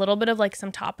give me a little bit of like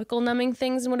some topical numbing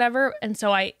things and whatever. And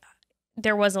so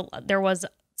there was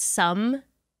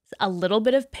a little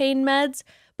bit of pain meds,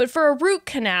 but for a root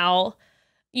canal,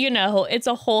 you know, it's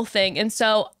a whole thing. And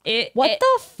so What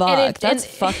the fuck? That's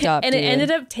fucked up, and dude. it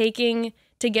ended up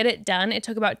to get it done, it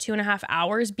took about 2.5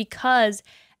 hours because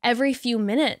every few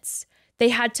minutes they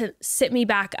had to sit me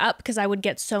back up because I would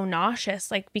get so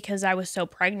nauseous, like because I was so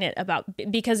pregnant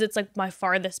because it's like my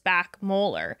farthest back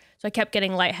molar. So I kept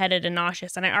getting lightheaded and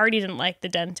nauseous, and I already didn't like the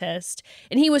dentist.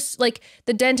 And he was like,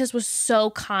 the dentist was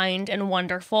so kind and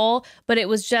wonderful, but it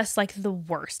was just like the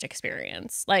worst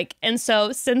experience. Like, and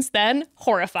so since then,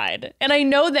 horrified. And I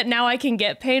know that now I can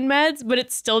get pain meds, but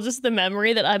it's still just the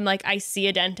memory that I'm like, I see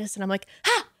a dentist and I'm like,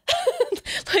 ha!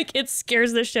 Like it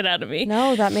scares the shit out of me.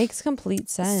 No, that makes complete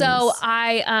sense. So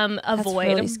I That's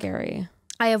really scary.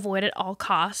 I avoid at all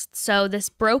costs. So this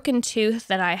broken tooth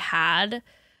that I had,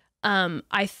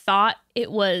 I thought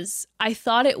it was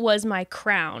my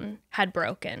crown had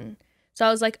broken. So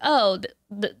I was like, oh,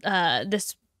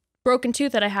 this broken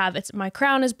tooth that I have, my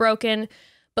crown is broken,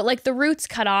 but like the root's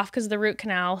cut off because of the root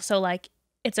canal. So like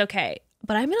it's okay.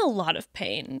 But I'm in a lot of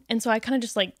pain, and so I kind of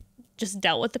just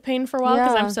dealt with the pain for a while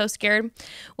because I'm so scared.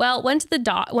 Well, went to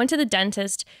the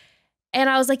dentist, and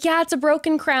I was like, yeah, it's a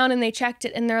broken crown. And they checked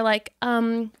it, and they're like,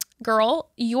 girl,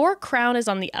 your crown is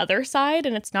on the other side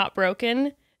and it's not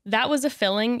broken. That was a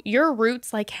filling. Your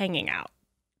root's like hanging out.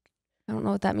 I don't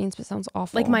know what that means, but it sounds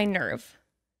awful. Like my nerve.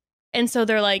 And so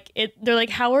they're like,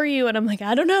 how are you? And I'm like,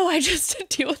 I don't know. I just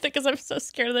deal with it because I'm so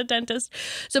scared of the dentist.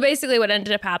 So basically what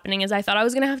ended up happening is I thought I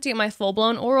was going to have to get my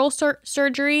full-blown oral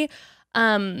surgery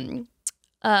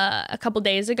a couple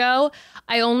days ago.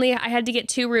 I had to get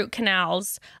 2 root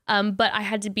canals, but I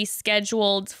had to be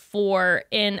scheduled for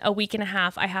in a week and a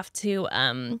half. I have to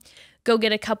go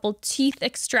get a couple teeth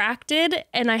extracted,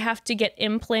 and I have to get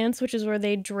implants, which is where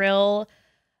they drill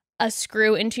a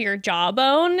screw into your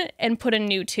jawbone and put a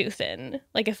new tooth in,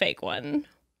 like a fake one.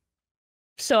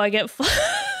 So I get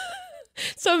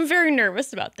so I'm very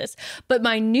nervous about this. But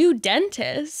my new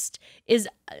dentist is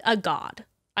a god.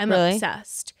 I'm really?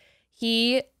 Obsessed.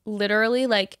 He literally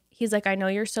he's like, I know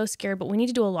you're so scared, but we need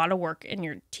to do a lot of work in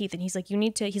your teeth. And he's like,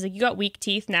 you got weak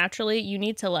teeth naturally. You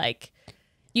need to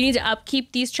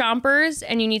upkeep these chompers,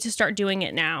 and you need to start doing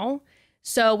it now.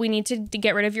 So we need to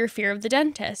get rid of your fear of the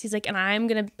dentist. He's like, and I'm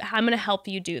gonna help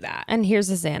you do that. And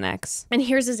here's a Xanax.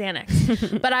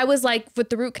 But I was like, with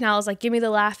the root canal, I was like, give me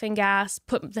the laughing gas,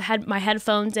 put my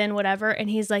headphones in, whatever. And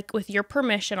he's like, with your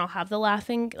permission, I'll have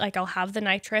the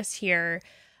nitrous here.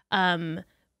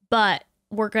 But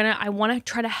I want to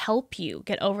try to help you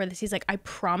get over this. He's like, I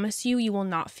promise you will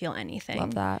not feel anything.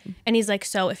 Love that. And he's like,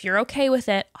 so if you're okay with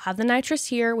it, I'll have the nitrous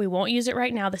here. We won't use it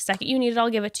right now. The second you need it, I'll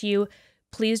give it to you.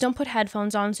 Please don't put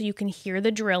headphones on so you can hear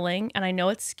the drilling. And I know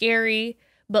it's scary,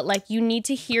 but like you need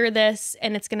to hear this,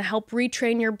 and it's going to help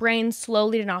retrain your brain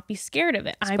slowly to not be scared of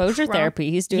it. Exposure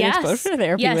therapy. He's doing exposure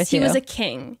therapy with you. Yes, he was a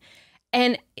king.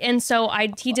 And so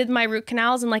he did my root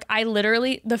canals, and like I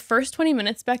literally, the first 20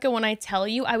 minutes, Bekah, when I tell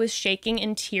you I was shaking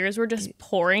and tears were just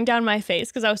pouring down my face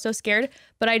because I was so scared,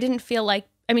 but I didn't feel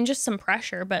just some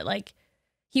pressure, but like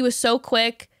he was so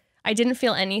quick. I didn't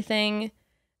feel anything.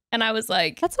 And I was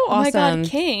like, that's so awesome. Oh my God,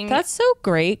 king. That's so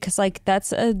great. Cause like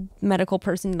that's a medical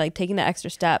person like taking the extra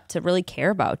step to really care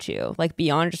about you, like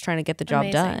beyond just trying to get the job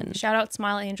done. Shout out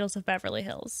Smile Angels of Beverly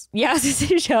Hills. Yeah,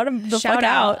 shout him the fuck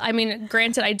out. I mean,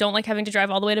 granted, I don't like having to drive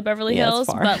all the way to Beverly Hills,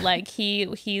 but like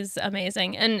he's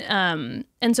amazing. And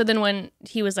so then when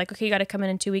he was like, okay, you got to come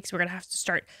in 2 weeks, we're gonna have to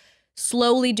start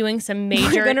slowly doing some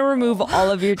major. We're gonna remove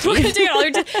all of your teeth. We're gonna take all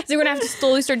your teeth. So we're gonna have to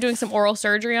slowly start doing some oral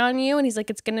surgery on you. And he's like,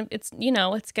 it's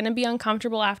gonna be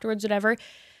uncomfortable afterwards, whatever.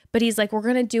 But he's like, we're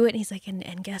gonna do it. And he's like,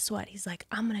 and guess what? He's like,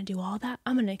 I'm gonna do all that.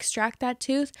 I'm gonna extract that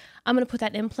tooth. I'm gonna put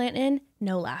that implant in.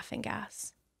 No laughing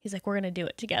gas. He's like, we're gonna do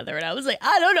it together. And I was like,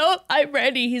 I don't know. I'm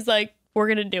ready. He's like, we're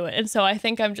gonna do it. And so I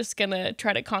think I'm just gonna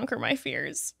try to conquer my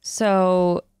fears.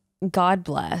 So God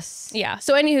bless. Yeah.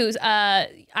 So anywho,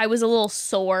 I was a little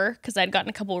sore because I'd gotten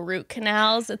a couple root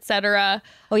canals, etc.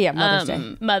 Oh yeah,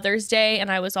 Mother's Day. And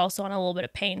I was also on a little bit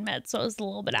of pain meds, so I was a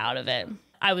little bit out of it.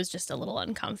 I was just a little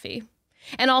uncomfy,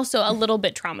 and also a little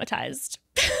bit traumatized.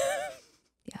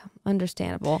 Yeah,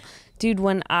 understandable, dude.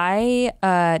 When have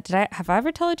I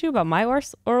ever told you about my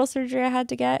oral surgery I had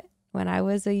to get when I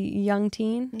was a young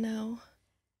teen? No.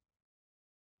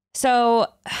 So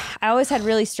I always had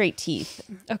really straight teeth.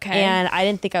 Okay. And I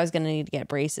didn't think I was going to need to get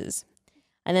braces.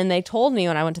 And then they told me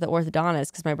when I went to the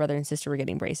orthodontist, because my brother and sister were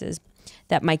getting braces,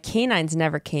 that my canines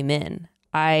never came in.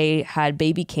 I had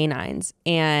baby canines,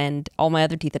 and all my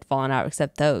other teeth had fallen out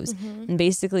except those. Mm-hmm. And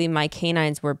basically my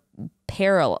canines were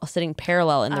sitting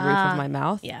parallel in the roof of my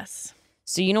mouth. Yes.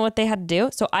 So you know what they had to do?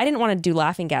 So I didn't want to do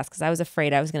laughing gas because I was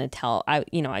afraid I was going to tell. I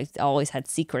always had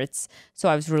secrets. So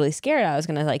I was really scared I was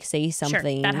going to like say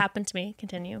something. Sure, that happened to me.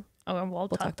 Continue. Oh, we'll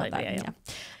talk about that. Yeah. I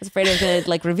was afraid I was going to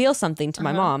like reveal something to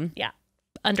my mom. Yeah.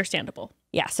 Understandable.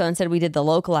 Yeah. So instead we did the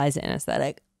localized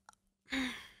anesthetic.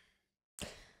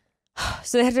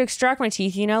 So they had to extract my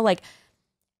teeth, like,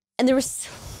 and there was,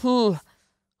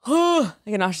 I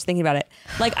get nauseous thinking about it.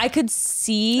 Like I could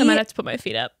see. I might have to put my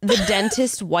feet up. The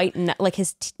dentist white, like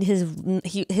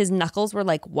his knuckles were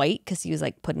like white because he was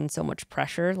like putting so much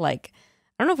pressure. Like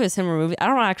I don't know if it was him removing. I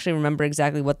don't actually remember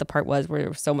exactly what the part was where there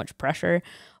was so much pressure.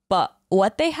 But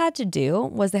what they had to do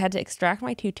was they had to extract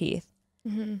my 2 teeth.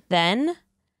 Mm-hmm. Then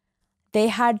they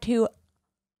had to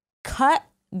cut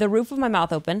the roof of my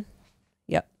mouth open.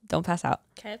 Yep, don't pass out.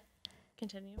 Okay,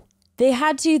 continue. They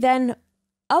had to then,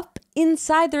 up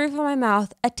inside the roof of my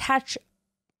mouth, attach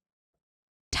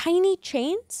tiny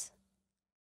chains,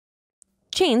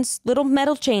 little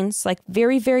metal chains, like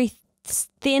very, very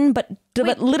thin, but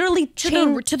literally to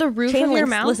the roof of your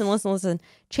mouth. Listen.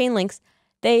 Chain links.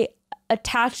 They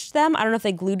attached them. I don't know if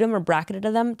they glued them or bracketed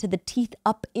them to the teeth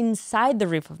up inside the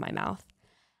roof of my mouth,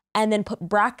 and then put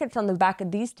brackets on the back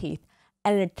of these teeth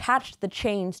and attached the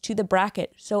chains to the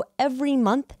bracket. So every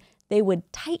month they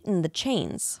would tighten the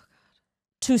chains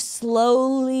to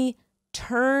slowly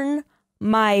turn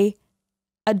my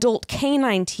adult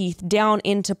canine teeth down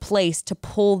into place to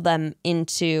pull them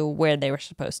into where they were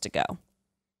supposed to go.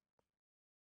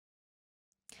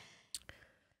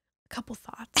 A couple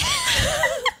thoughts.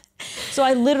 So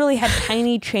I literally had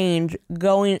tiny chains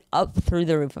going up through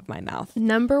the roof of my mouth.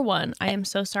 Number one, I am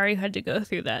so sorry you had to go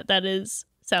through that. That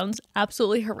sounds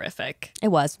absolutely horrific. It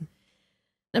was.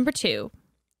 Number two,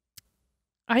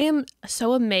 I am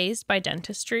so amazed by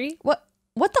dentistry.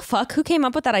 What the fuck? Who came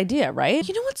up with that idea, right?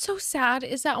 You know what's so sad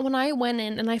is that when I went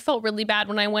in, and I felt really bad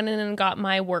when I went in and got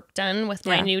my work done with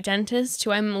my new dentist,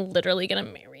 who I'm literally gonna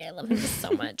marry. I love him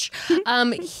so much.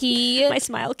 My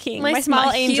smile king, my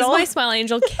smile angel. He's my smile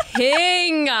angel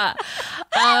king.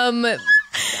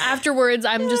 Afterwards,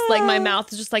 I'm just like, my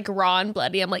mouth is just like raw and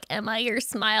bloody. I'm like, am I your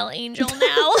smile angel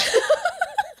now?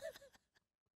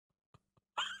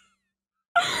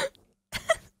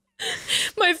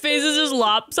 My face is just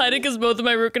lopsided because both of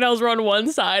my root canals were on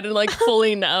one side and like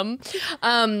fully numb.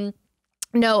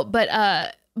 No, but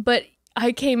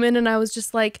I came in and I was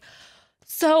just like,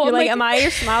 so you're like, am I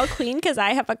your smile queen? Because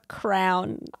I have a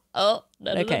crown. Oh,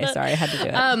 okay, sorry, I had to do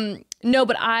it. No,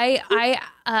 but I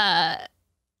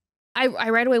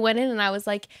right away went in and I was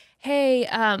like, hey,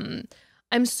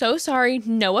 I'm so sorry.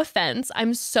 No offense.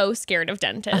 I'm so scared of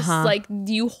dentists. Like,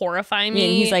 you horrify me.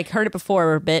 And he's like, heard it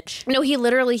before, bitch. No, he's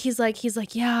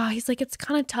like, yeah. He's like, it's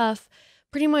kind of tough.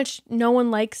 Pretty much no one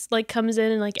comes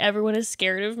in and like everyone is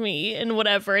scared of me and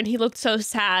whatever. And he looked so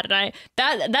sad. And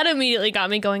that immediately got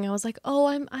me going. I was like, oh,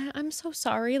 I'm so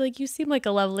sorry. Like, you seem like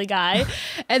a lovely guy.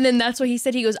 And then that's what he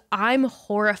said. He goes, I'm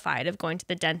horrified of going to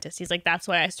the dentist. He's like, that's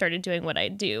why I started doing what I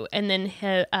do. And then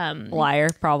liar,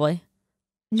 probably.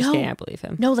 No, I believe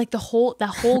him. No, like that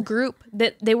whole group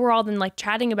that they were all then like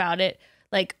chatting about it.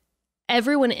 Like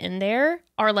everyone in there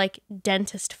are like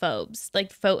dentist phobes,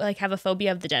 like have a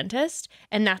phobia of the dentist,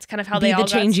 and that's kind of how they all got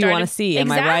started. The change you want to see.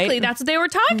 Am I right? Exactly. That's what they were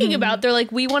talking about. They're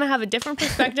like, we want to have a different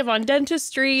perspective on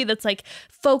dentistry that's like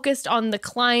focused on the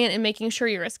client and making sure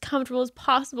you're as comfortable as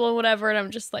possible and whatever. And I'm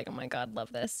just like, oh my God,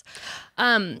 love this.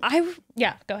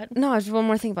 Yeah, go ahead. No, there's one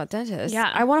more thing about dentists.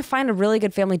 Yeah. I want to find a really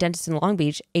good family dentist in Long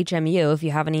Beach, HMU, if you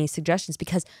have any suggestions,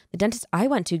 because the dentist I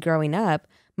went to growing up,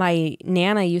 my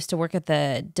Nana used to work at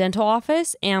the dental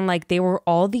office, and like they were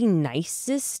all the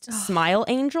nicest smile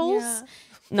angels. Yeah.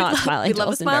 Not smile angels. We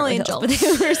love a smile angel. But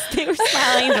they were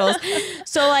smile angels.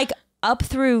 So like up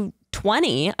through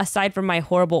 20, aside from my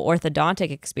horrible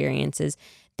orthodontic experiences,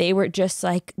 they were just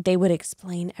like, they would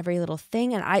explain every little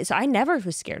thing. And I never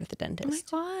was scared of the dentist.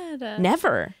 Oh my God.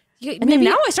 Never. And then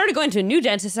now I started going to a new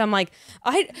dentist. I'm like,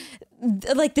 my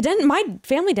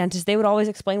family dentist, they would always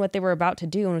explain what they were about to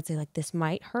do and would say like, this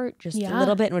might hurt just a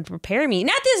little bit, and would prepare me.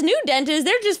 Not this new dentist.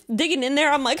 They're just digging in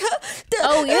there. I'm like,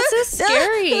 oh, it's so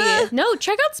scary. No,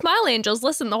 check out Smile Angels.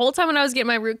 Listen, the whole time when I was getting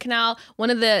my root canal,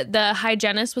 one of the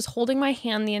hygienists was holding my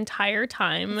hand the entire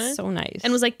time. That's so nice.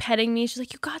 And was like petting me. She's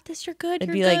like, you got this. You're good.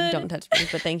 It'd be good. Like, don't touch me,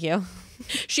 but thank you.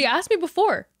 She asked me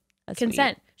before. That's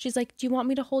consent. sweet. She's like, do you want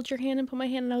me to hold your hand and put my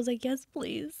hand? And I was like, yes,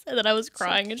 please. And then I was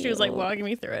crying, so and she was like walking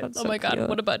me through it. That's oh my God, cute.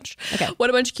 what a bunch. Okay.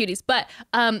 What a bunch of cuties. But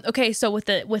okay, so with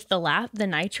the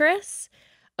nitrous.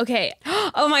 Okay.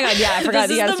 Oh my God, yeah, I forgot.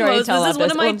 You got a story to tell. This is one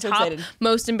of my so top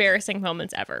most embarrassing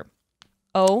moments ever.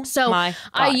 Oh, So my God.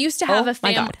 I used to have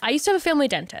my God. I used to have a family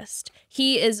dentist.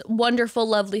 He is wonderful,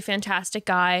 lovely, fantastic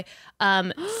guy,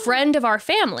 friend of our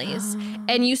families,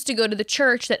 and used to go to the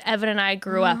church that Evan and I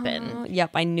grew up in.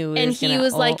 Yep, I knew. And he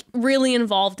was like really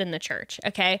involved in the church.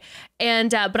 Okay,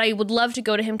 and but I would love to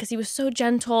go to him because he was so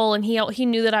gentle, and he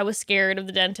knew that I was scared of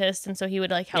the dentist, and so he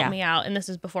would like help me out. And this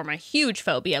was before my huge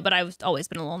phobia, but I was always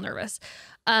been a little nervous.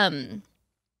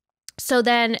 So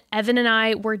then Evan and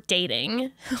I were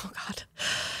dating. Oh God.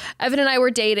 Evan and I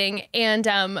were dating, and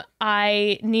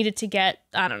I needed to get,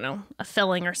 I don't know, a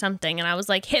filling or something. And I was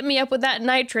like, hit me up with that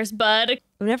nitrous, bud.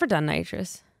 I've never done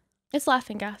nitrous. It's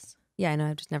laughing gas. Yeah, I know.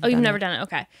 I've just never Oh, done you've never done it?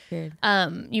 Okay. Weird.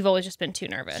 You've always just been too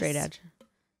nervous. Straight edge.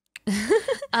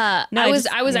 I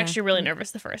was actually really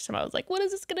nervous the first time. I was like, what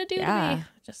is this going to do to me?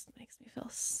 It just makes me feel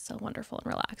so wonderful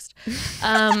and relaxed.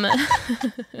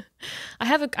 I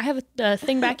have a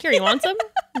thing back here. You want some?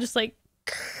 I'm just like...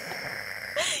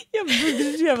 You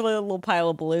have a little pile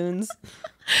of balloons.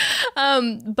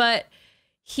 But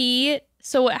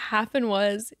so what happened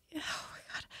was, oh my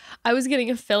God, I was getting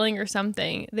a filling or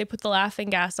something. They put the laughing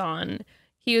gas on.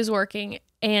 He was working,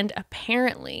 and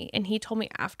apparently, and he told me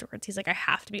afterwards, he's like, I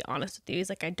have to be honest with you. He's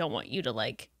like, I don't want you to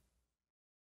like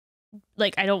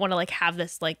I don't want to like have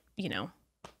this like, you know,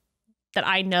 that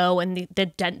I know, and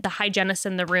the hygienist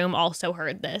in the room also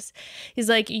heard this. He's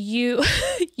like, you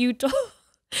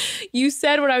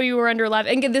said when you were under 11,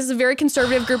 and again, this is a very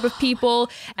conservative group of people.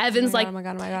 Evan's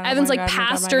Evan's like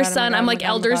pastor's son. I'm like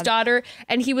elder's daughter.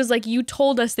 And he was like, you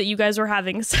told us that you guys were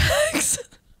having sex.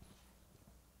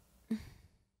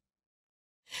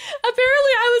 Apparently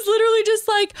I was literally just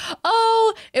like,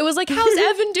 oh, it was like, how's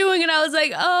Evan doing? And I was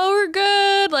like, oh, we're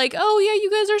good. Like, oh yeah, you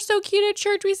guys are so cute at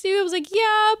church. We see you. I was like,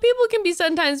 yeah, people can be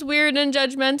sometimes weird and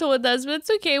judgmental with us, but it's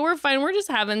okay. We're fine. We're just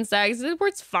having sex.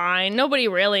 It's fine. Nobody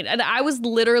really. And I was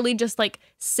literally just like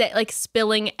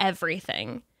spilling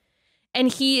everything.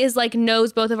 And he is like,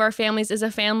 knows both of our families, is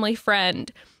a family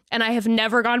friend. And I have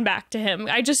never gone back to him.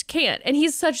 I just can't. And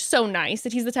he's so nice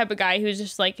that he's the type of guy who's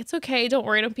just like, it's okay, don't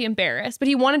worry, don't be embarrassed. But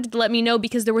he wanted to let me know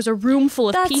because there was a room full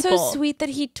of people. That's so sweet that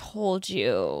he told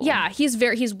you. Yeah, he's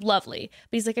lovely.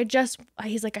 But he's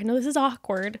like, I know this is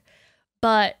awkward,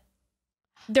 but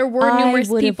there were numerous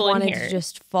people in here. I would have wanted to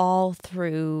just fall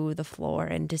through the floor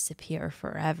and disappear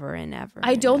forever and ever.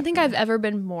 I don't think I've ever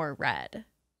been more red.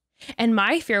 And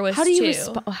my fear was, how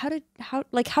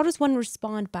does one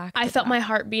respond back to I felt that? my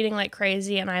heart beating like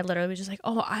crazy, and I literally was just like,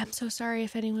 oh, I'm so sorry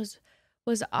if anyone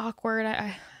was awkward.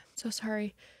 I'm so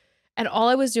sorry. And all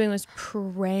I was doing was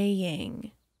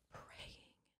praying.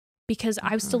 Because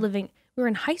I was still living, we were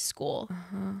in high school.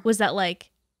 Was that like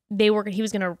he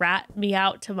was gonna rat me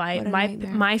out to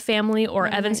my family or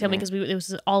Evan's family, because it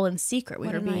was all in secret. We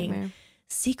were being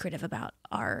secretive about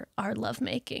our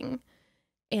lovemaking.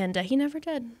 And he never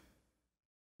did.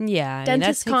 Yeah,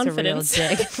 dentist that takes confidence. A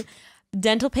real dig.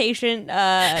 Dental patient,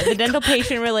 the dental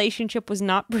patient relationship was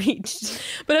not breached.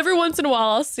 But every once in a while,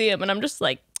 I'll see him, and I'm just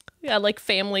like, yeah, like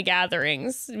family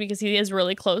gatherings, because he is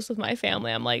really close with my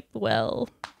family. I'm like, well,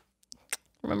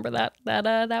 remember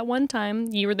that one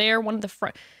time you were there, one of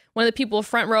the people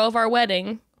front row of our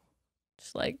wedding,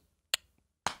 just like,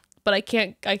 but I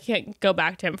can't go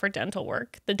back to him for dental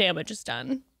work. The damage is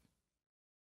done.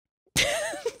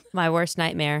 My worst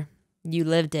nightmare. You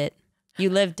lived it.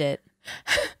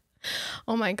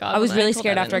 Oh my God. I was really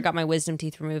scared after I got my wisdom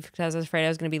teeth removed, because I was afraid I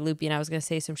was going to be loopy and I was going to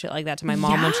say some shit like that to my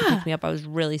mom when she picked me up. I was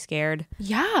really scared.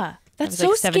 Yeah. That's I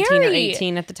was so like 17 scary. or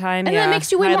 18 at the time. And that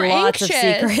makes you way more anxious.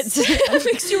 Lots of secrets. That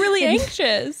makes you really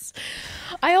anxious.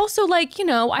 I also I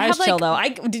was have chill though.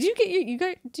 Did you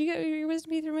get your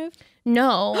wisdom teeth removed?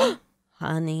 No.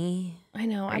 Honey. I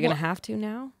know. Are you going to have to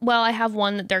now? Well, I have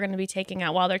one that they're going to be taking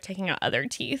out while they're taking out other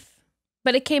teeth.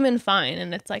 But it came in fine,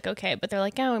 and it's like, okay. But they're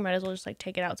like, yeah, we might as well just like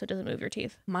take it out so it doesn't move your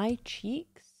teeth. My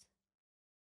cheeks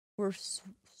were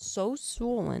so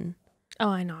swollen. Oh,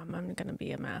 I know. I'm going to be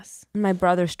a mess. My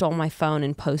brother stole my phone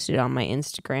and posted it on my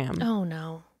Instagram. Oh,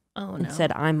 no. And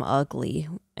said, I'm ugly,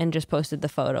 and just posted the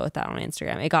photo with that on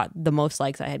Instagram. It got the most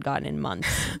likes I had gotten in months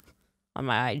on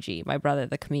my IG. My brother,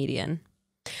 the comedian.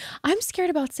 I'm scared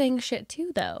about saying shit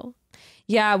too, though.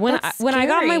 Yeah, when I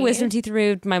got my wisdom teeth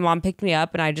removed, my mom picked me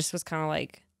up, and I just was kind of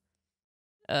like,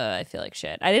 I feel like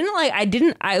shit.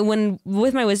 When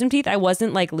with my wisdom teeth, I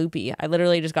wasn't like loopy. I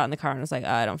literally just got in the car and was like,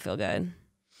 I don't feel good.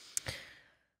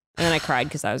 And then I cried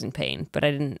because I was in pain, but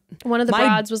I didn't. One of the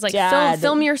broads was like,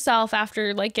 film yourself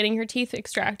after like getting your teeth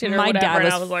extracted or my whatever. My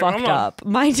dad was fucked up.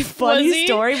 My funny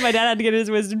story, my dad had to get his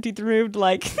wisdom teeth removed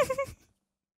like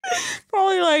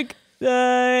probably like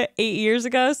 8 years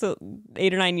ago. So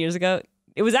 8 or 9 years ago.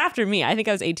 It was after me. I think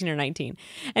I was 18 or 19.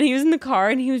 And he was in the car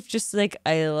and he was just like,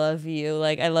 I love you.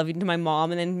 Like, I love you to my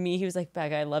mom. And then me, he was like,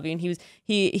 Bekah, I love you. And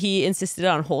he insisted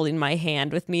on holding my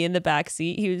hand with me in the back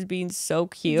seat. He was being so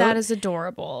cute. That is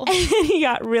adorable. And he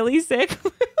got really sick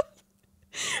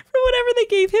for whatever they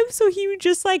gave him. So he would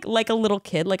just like a little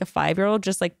kid, like a 5-year-old,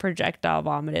 just like projectile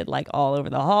vomited like all over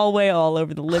the hallway, all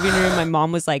over the living room. My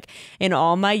mom was like, in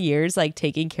all my years like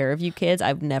taking care of you kids,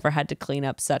 I've never had to clean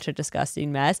up such a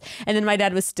disgusting mess. And then my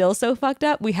dad was still so fucked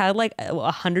up. We had like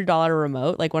 $100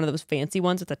 remote, like one of those fancy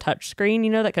ones with a touch screen, you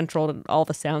know, that controlled all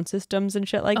the sound systems and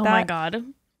shit like that. Oh my God.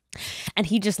 And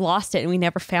he just lost it and we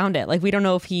never found it. Like, we don't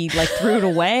know if he like threw it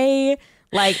away.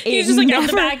 Like, He's just like in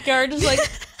the backyard, just like,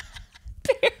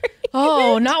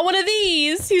 oh, not one of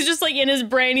these. He's just like in his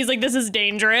brain. He's like, this is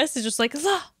dangerous. He's just like,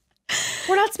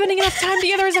 we're not spending enough time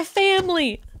together as a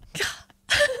family.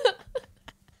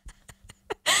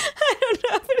 I don't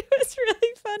know, but it was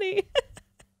really funny.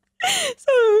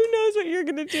 So who knows what you're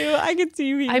gonna do? I can see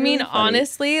you being really funny.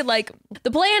 Honestly, like the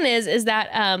plan is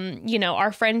that you know,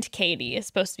 our friend Katie is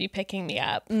supposed to be picking me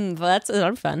up. Well, that's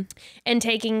fun. And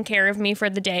taking care of me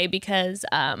for the day because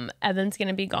Evan's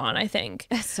gonna be gone, I think.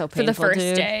 That's so painful, for the first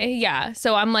dude. day. Yeah.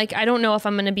 So I'm like, I don't know if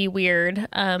I'm gonna be weird.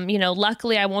 You know,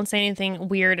 luckily I won't say anything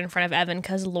weird in front of Evan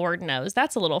because Lord knows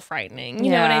that's a little frightening.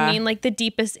 You know what I mean? Like the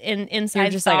deepest inside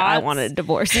You're just thoughts. like, I want to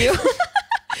divorce you.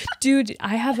 Dude,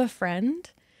 I have a friend.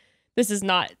 This is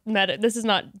not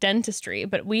dentistry,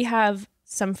 but we have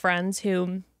some friends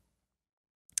who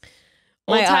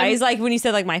my eyes, like when you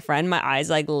said like my friend, my eyes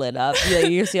like lit up.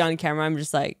 You see on camera, I'm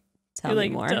just like, tell me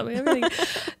more. Tell me everything.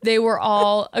 They were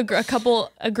all a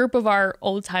group of our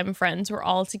old time friends were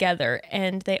all together,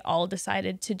 and they all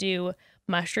decided to do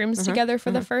mushrooms together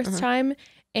for the first time.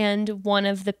 And one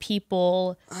of the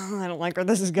people, I don't like where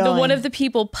this is going. One of the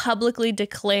people publicly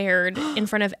declared in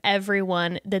front of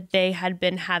everyone that they had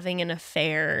been having an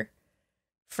affair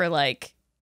for like.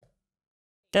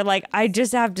 They're like, I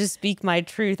just have to speak my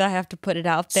truth. I have to put it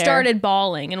out there. Started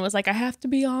bawling and was like, I have to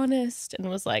be honest. And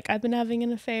was like, I've been having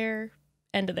an affair.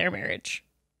 End of their marriage.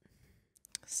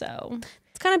 So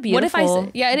it's kind of beautiful. What if I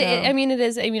say, yeah, I mean, it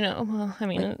is, you know, well, I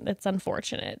mean, it's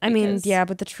unfortunate. I mean, yeah,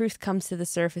 but the truth comes to the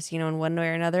surface, you know, in one way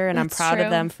or another. And I'm proud of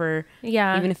them for,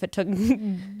 even if it took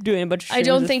doing a bunch of shrooms. I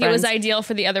don't think it was ideal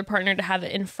for the other partner to have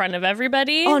it in front of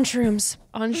everybody. On shrooms.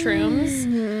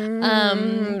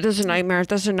 That's a nightmare.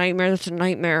 That's a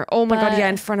nightmare. Oh my God. Yeah.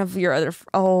 In front of your other.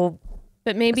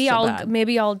 But maybe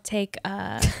I'll take,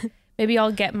 maybe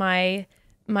I'll get my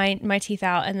teeth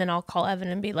out and then I'll call Evan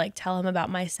and be like, tell him about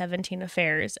my 17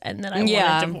 affairs and then I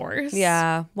want a divorce.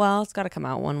 Yeah. Well, it's got to come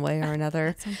out one way or another.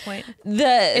 At some point.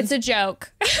 It's a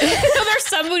joke. There's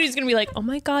somebody who's going to be like, oh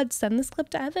my God, send this clip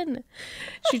to Evan.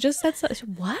 She just said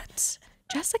what?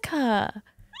 Jessica.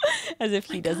 As if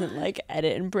he doesn't like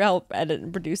edit and help edit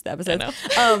and produce the episodes.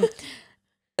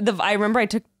 I remember I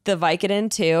took the Vicodin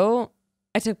too.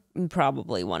 I took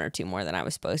probably 1 or 2 more than I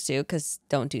was supposed to because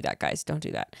don't do that, guys. Don't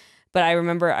do that. But I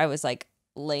remember I was like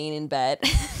laying in bed. I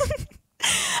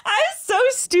was so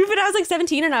stupid. I was like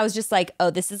 17 and I was just like, oh,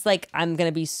 this is like, I'm going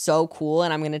to be so cool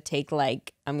and I'm going to take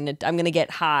like, I'm going to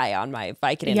get high on my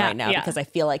Vicodin right now because I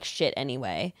feel like shit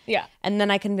anyway. Yeah. And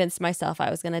then I convinced myself I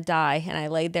was going to die and I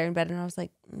laid there in bed and I was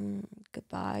like,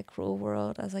 goodbye, cruel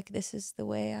world. I was like, this is the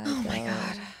way I go. Oh my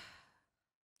God.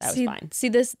 That was fine. See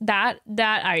that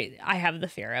I have the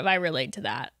fear of. I relate to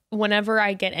that. Whenever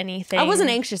I get anything, I wasn't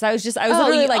anxious. I was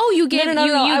literally like, you gave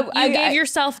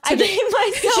yourself to I gave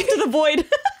myself to the void,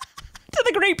 to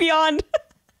the great beyond.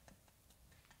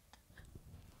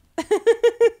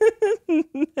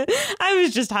 I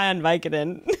was just high on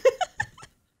Vicodin.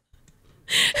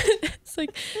 It's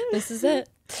like, this is it.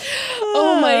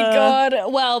 Oh my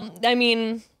God. Well, I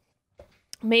mean,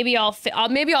 maybe I'll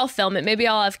film it. Maybe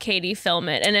I'll have Katie film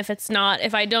it. And if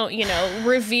I don't, you know,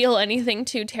 reveal anything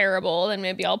too terrible, then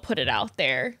maybe I'll put it out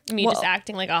there. Just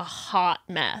acting like a hot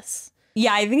mess.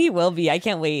 Yeah, I think it will be. I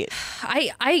can't wait.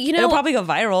 It'll probably go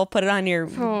viral. Put it on your,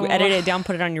 edit it down,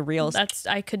 put it on your reels.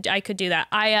 I could do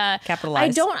that. Capitalize. I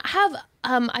don't have,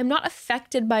 I'm not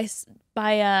affected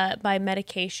by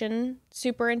medication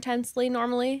super intensely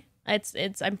normally.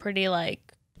 I'm pretty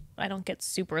like, I don't get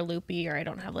super loopy or I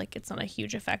don't have like, it's not a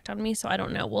huge effect on me. So I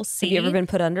don't know. We'll see. Have you ever been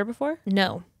put under before?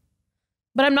 No,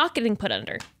 but I'm not getting put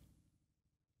under.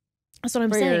 That's what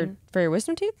I'm saying. For your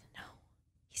wisdom teeth? No,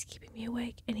 he's keeping me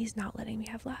awake and he's not letting me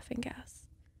have laughing gas.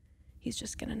 He's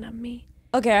just going to numb me.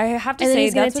 Okay. I have to say say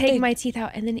he's going to take my teeth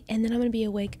out and then I'm going to be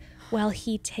awake while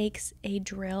he takes a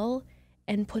drill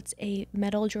and puts a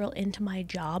metal drill into my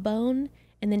jawbone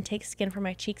and then takes skin from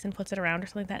my cheeks and puts it around or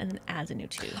something like that, and then adds a new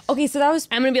tooth. Okay, so that was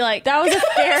I'm gonna be like, that was a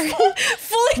fair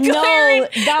fully No,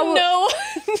 coherent. that no.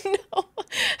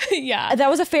 Yeah. that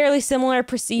was a fairly similar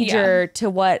procedure to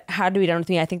what had to be done with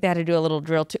me. I think they had to do a little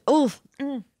drill too. Oh,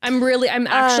 I'm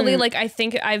actually like, I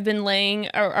think I've been laying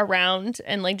around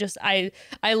and like just I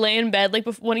lay in bed like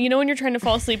before, when you're trying to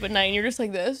fall asleep at night and you're just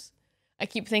like this. I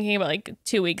keep thinking about like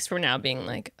 2 weeks from now being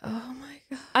like, oh my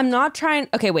God. I'm not trying.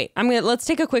 Okay, wait. Let's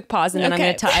take a quick pause and then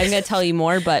Okay. I'm gonna tell you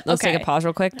more. But let's Okay. take a pause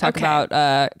real quick. Talk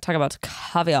about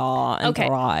caviar and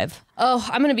Thrive. Oh,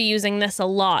 I'm going to be using this a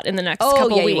lot in the next Oh,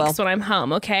 couple yeah, you weeks when I'm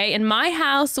home, okay? In my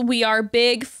house, we are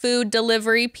big food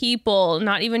delivery people,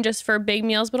 not even just for big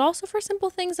meals, but also for simple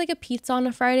things like a pizza on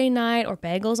a Friday night or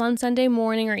bagels on Sunday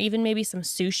morning or even maybe some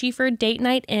sushi for a date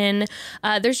night in.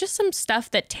 There's just some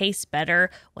stuff that tastes better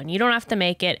when you don't have to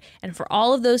make it. And for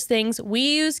all of those things, we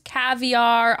use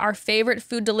Caviar, our favorite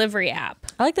food delivery app.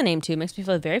 I like the name too. It makes me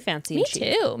feel very fancy Me and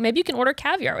chic. too. Maybe you can order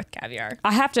caviar with Caviar.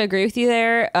 I have to agree with you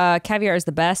there. Caviar is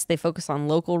the best. They focus on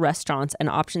local restaurants and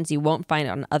options you won't find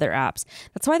on other apps.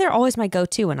 That's why they're always my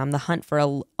go-to when I'm on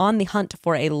the hunt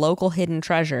for a local hidden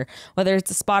treasure, whether it's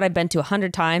a spot I've been to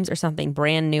 100 times or something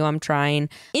brand new I'm trying.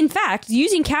 In fact,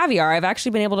 using Caviar, I've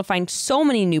actually been able to find so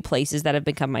many new places that have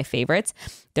become my favorites.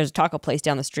 There's a taco place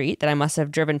down the street that I must have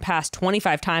driven past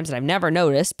 25 times and I've never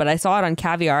noticed, but I saw it on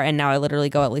Caviar and now I literally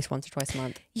go at least once or twice a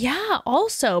month. Yeah,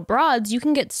 also, broads, you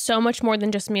can get so much more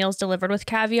than just meals delivered with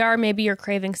Caviar. Maybe you're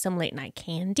craving some late night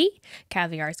candy.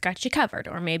 Caviar's got you covered.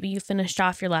 Or maybe you finished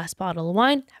off your last bottle of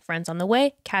wine, have friends on the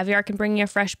way. Caviar can bring you a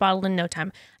fresh bottle in no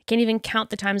time. I can't even count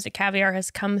the times that Caviar has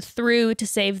come through to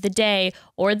save the day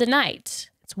or the night.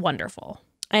 It's wonderful.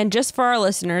 And just for our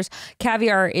listeners,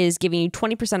 Caviar is giving you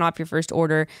 20% off your first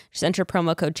order. Just enter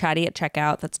promo code Chatty at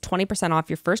checkout. That's 20% off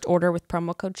your first order with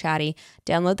promo code Chatty.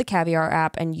 Download the Caviar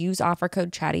app and use offer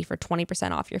code Chatty for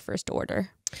 20% off your first order.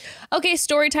 Okay,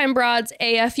 storytime broads.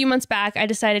 A few months back, I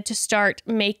decided to start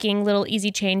making little easy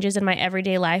changes in my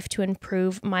everyday life to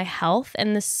improve my health.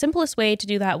 And the simplest way to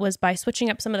do that was by switching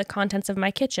up some of the contents of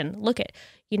my kitchen. Look at,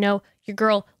 your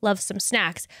girl loves some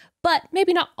snacks, but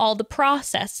maybe not all the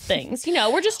processed things.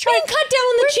 We're just trying to cut down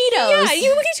on the Cheetos.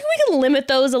 Yeah, we can limit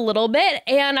those a little bit.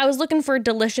 And I was looking for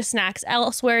delicious snacks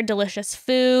elsewhere, delicious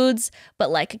foods,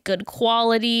 but like good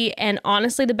quality. And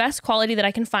honestly, the best quality that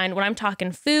I can find when I'm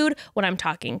talking food, when I'm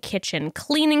talking kitchen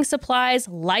cleaning supplies,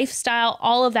 lifestyle,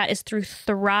 all of that is through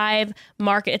Thrive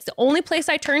Market. It's the only place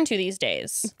I turn to these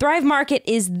days. Thrive Market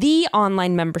is the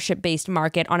online membership-based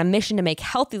market on a mission to make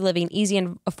healthy living easy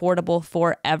and affordable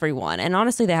for everyone. And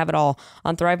honestly, they have it all.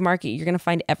 On Thrive Market, you're going to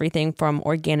find everything from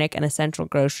organic and essential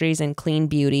groceries and clean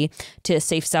beauty to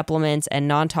safe supplements and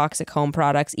non-toxic home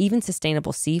products, even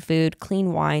sustainable seafood,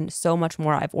 clean wine, so much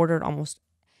more. I've ordered almost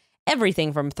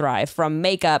everything from Thrive, from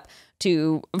makeup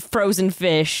to frozen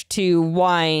fish to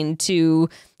wine to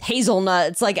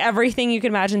hazelnuts, like everything you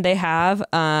can imagine they have.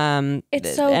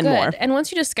 It's so and good. more. And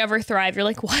once you discover Thrive, you're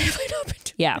like, why have I not been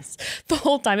doing this the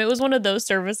whole time? It was one of those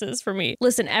services for me.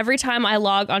 Listen, every time I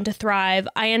log onto Thrive,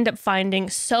 I end up finding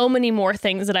so many more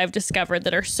things that I've discovered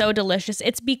that are so delicious.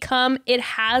 It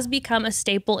has become a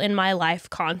staple in my life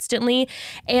constantly.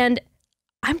 And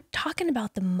I'm talking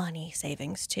about the money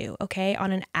savings too, okay?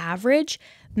 On an average,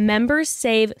 members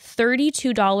save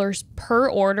 $32 per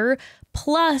order,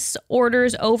 plus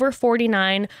orders over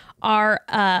 $49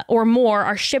 or more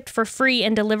are shipped for free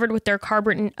and delivered with their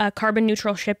carbon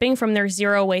neutral shipping from their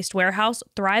zero waste warehouse.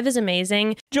 Thrive is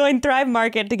amazing. Join Thrive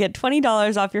Market to get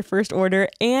 $20 off your first order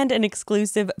and an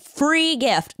exclusive free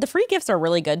gift. The free gifts are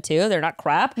really good too. They're not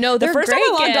crap. No, they're the first great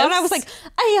time I logged on, gifts. I was like,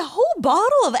 a whole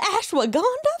bottle of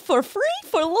ashwagandha for free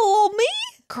for little old me?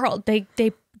 Girl, they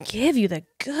give you the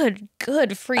good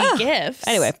free gifts.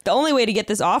 Anyway, the only way to get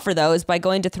this offer though is by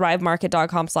going to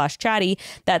thrivemarket.com/chatty.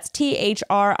 That's THRIVE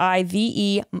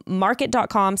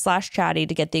market.com/chatty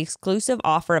to get the exclusive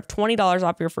offer of $20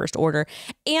 off your first order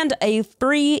and a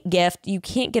free gift. You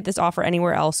can't get this offer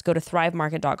anywhere else. Go to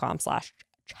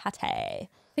thrivemarket.com/chatty.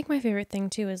 I think my favorite thing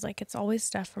too is like it's always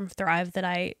stuff from Thrive that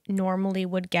I normally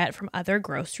would get from other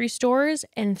grocery stores,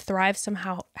 and Thrive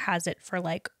somehow has it for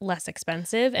like less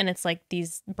expensive, and it's like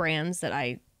these brands that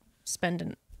I spend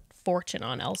a fortune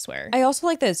on elsewhere. I also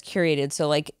like that it's curated. So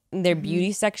like their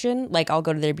beauty section, like I'll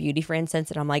go to their beauty for instance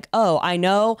and I'm like, oh, I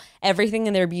know everything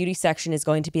in their beauty section is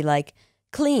going to be like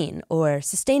clean or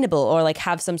sustainable or like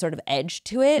have some sort of edge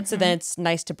to it. So then it's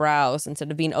nice to browse instead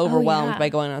of being overwhelmed by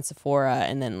going on Sephora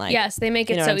and then like, yes, they make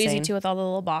it you know so what I'm easy saying? too with all the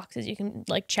little boxes. You can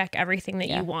like check everything that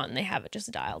you want and they have it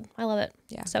just dialed. I love it.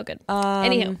 Yeah. So good.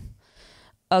 Anywho.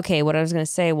 Okay, what I was going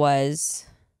to say was,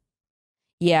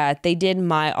 Yeah, they did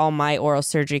all my oral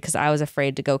surgery because I was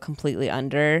afraid to go completely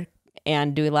under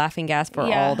and do laughing gas for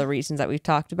all the reasons that we've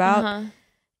talked about. And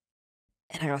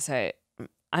I gotta say,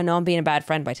 I know I'm being a bad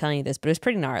friend by telling you this, but it was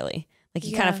pretty gnarly. Like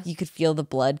you could feel the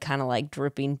blood kind of like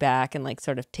dripping back and like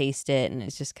sort of taste it, and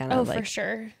it's just kind of like for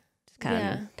sure,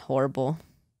 kind of horrible.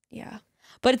 Yeah.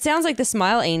 But it sounds like the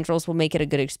Smile Angels will make it a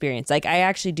good experience. Like, I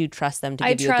actually do trust them to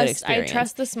give you a good experience. I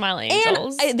trust the Smile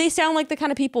Angels. And they sound like the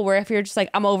kind of people where if you're just like,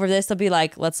 I'm over this, they'll be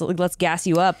like, let's gas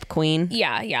you up, queen.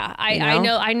 Yeah.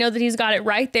 I know that he's got it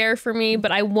right there for me,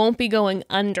 but I won't be going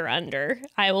under.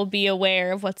 I will be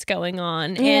aware of what's going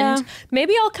on. Yeah. And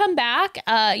maybe I'll come back,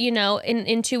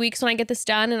 in 2 weeks when I get this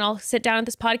done, and I'll sit down at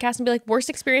this podcast and be like, worst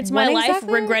experience of my life,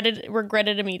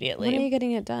 regretted immediately. When are you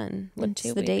getting it done? What's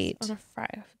the date? On a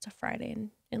Friday. It's a Friday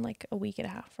in like a week and a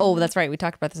half. Oh, that's right. We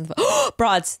talked about this.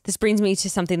 Broads, this brings me to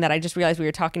something that I just realized we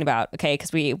were talking about. Okay,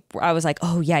 because I was like,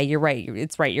 oh yeah, you're right.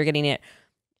 It's right. You're getting it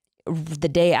the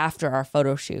day after our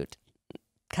photo shoot.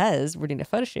 Because we're doing a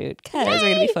photo shoot. Because we're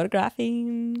going to be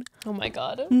photographing. Oh my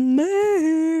God.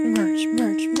 Merch.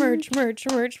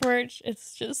 Merch.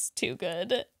 It's just too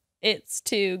good. It's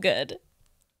too good.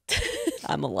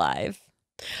 I'm alive.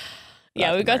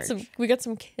 Yeah, we got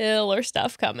some killer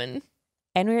stuff coming.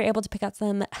 And we were able to pick out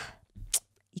some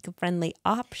eco-friendly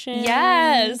options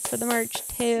for the merch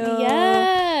too.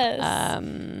 Yes.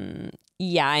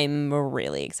 Yeah, I'm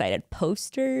really excited.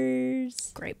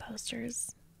 Posters. Great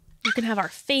posters. You can have our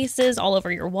faces all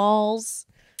over your walls.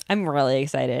 I'm really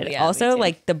excited. Yeah, also,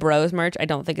 like the Bros merch, I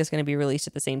don't think it's going to be released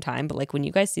at the same time, but like when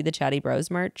you guys see the Chatty Bros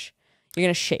merch, you're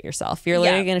going to shit yourself. You're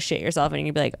literally going to shit yourself, and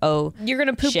you're going to be like, oh, you're going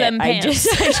to poop shit, them pants.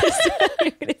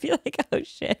 you're going to be like, oh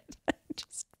shit. I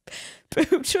just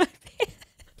pooped my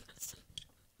pants.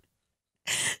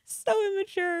 So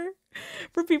immature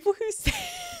for people who say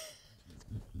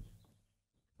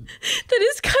that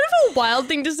is kind of a wild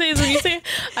thing to say, is when you say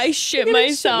I shit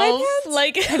myself.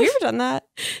 Like, have you ever done that?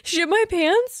 Shit my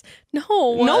pants?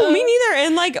 No, me neither.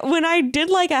 And like when I did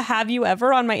like a have you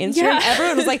ever on my Instagram,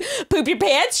 everyone was like, poop your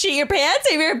pants, shit your pants,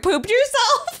 have you ever pooped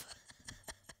yourself?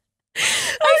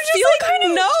 I feel like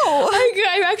kind of no.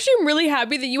 I actually am really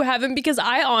happy that you haven't, because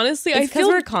I honestly I feel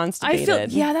we're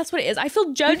constipated. That's what it is. I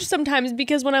feel judged sometimes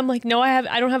because when I'm like, no,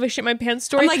 I don't have a shit my pants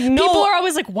story. I'm like, no. People are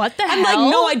always like, what the hell? I'm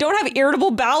like, no, I don't have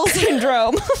irritable bowel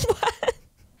syndrome. What?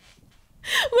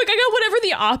 Look, I got whatever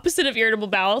the opposite of irritable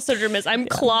bowel syndrome is. I'm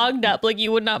clogged up like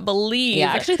you would not believe.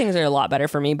 Yeah, actually things are a lot better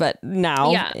for me, but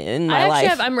now in my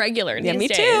life. I'm regular these me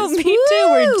days. Too. Me too.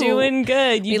 We're doing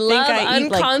good. We love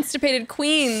unconstipated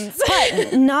queens.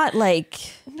 But not like,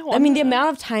 I mean, the amount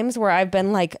of times where I've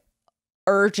been like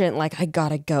urgent, like I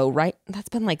gotta go, right? That's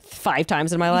been like 5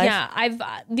 times in my life.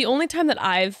 Yeah, the only time that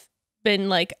I've been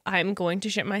like, I'm going to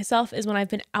shit myself is when I've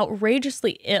been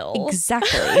outrageously ill.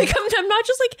 Exactly. Like, I'm not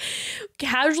just like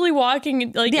casually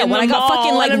walking like when I got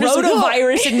fucking like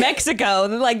rotavirus in Mexico,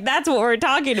 like that's what we're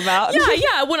talking about.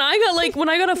 Yeah. When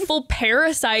I got a full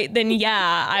parasite, then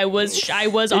I was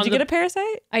Did you get a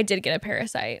parasite? I did get a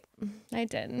parasite. I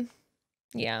did.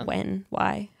 Yeah. When?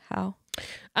 Why? How?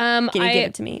 Can you give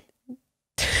it to me?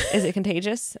 Is it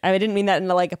contagious? I didn't mean that in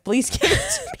like a please give it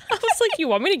to me. I was like, you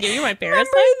want me to give you my parasite?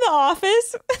 Remember in The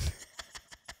Office?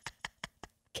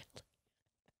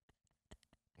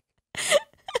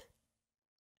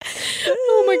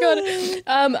 Oh my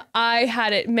God. I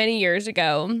had it many years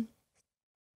ago.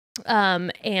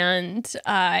 And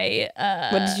I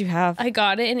what did you have? I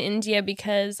got it in India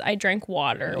because I drank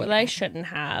water that I shouldn't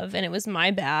have, and it was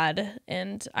my bad,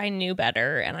 and I knew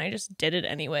better, and I just did it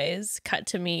anyways. Cut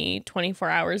to me 24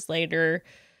 hours later.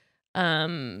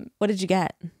 What did you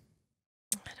get?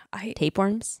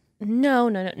 Tapeworms? No.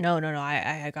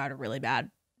 I got a really bad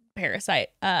parasite.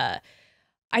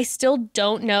 I still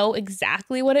don't know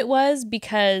exactly what it was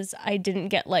because I didn't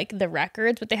get like the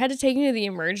records, but they had to take me to the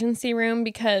emergency room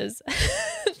because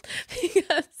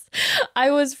I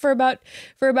was for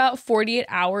about 48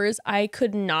 hours. I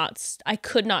could not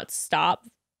stop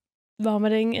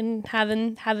vomiting and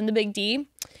having the big D,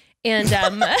 and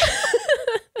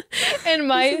and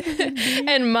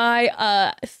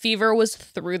my fever was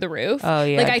through the roof. Oh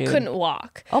yeah, like I couldn't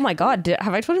walk. Oh my God,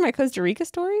 have I told you my Costa Rica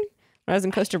story? When I was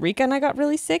in Costa Rica and I got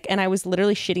really sick and I was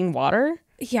literally shitting water.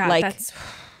 Yeah, like that's,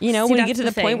 you know, when you get to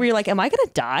the point where you're like, am I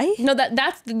gonna die? No,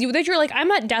 that you're like,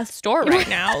 I'm at death's door right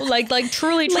now. like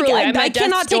truly, I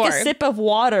cannot take a sip of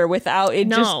water without it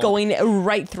just going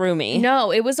right through me.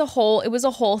 No, it was a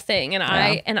whole thing, and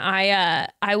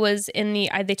I was in the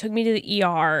they took me to the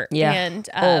ER. Yeah. And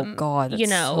oh God, that's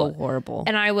so horrible.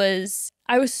 And I was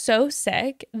so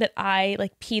sick that I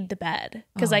like peed the bed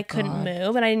because I couldn't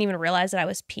move, and I didn't even realize that I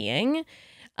was peeing.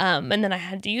 And then I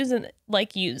had to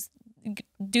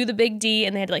do the big D,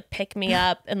 and they had to like pick me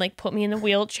up and like put me in a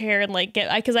wheelchair and like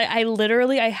because I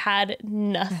literally had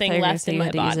nothing left in my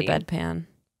body. You had to use a bedpan.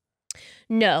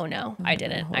 No, I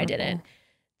didn't.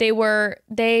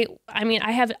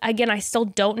 I still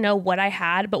don't know what I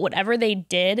had, but whatever they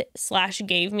did /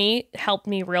 gave me helped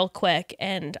me real quick.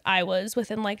 And I was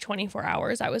within like 24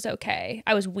 hours. I was okay.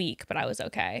 I was weak, but I was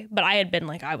okay. But I had been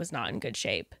like, I was not in good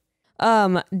shape.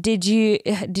 Did you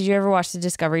ever watch the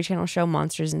Discovery Channel show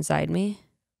Monsters Inside Me?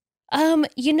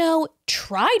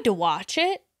 Tried to watch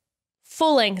it.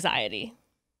 Full anxiety.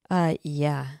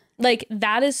 Yeah. Like,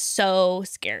 that is so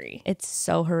scary. It's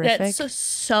so horrific. That's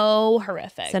so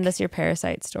horrific. Send us your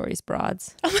parasite stories,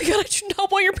 broads. Oh my God, I do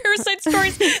not want your parasite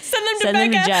stories. Send them to Send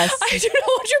them to Bekah. Jess. I do not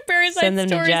want your parasite stories. Send them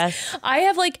to Jess. I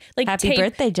have like Happy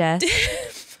birthday,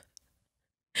 Jess.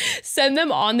 Send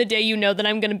them on the day you know that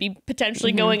I'm going to be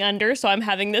potentially going under. So I'm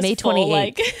having this May full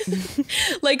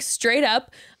 28th. like straight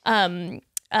up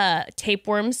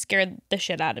tapeworms scared the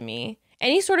shit out of me.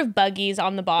 Any sort of buggies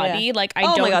on the body, like I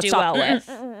don't do well with.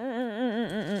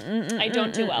 I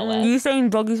don't do well with. You saying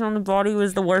buggies on the body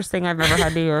was the worst thing I've ever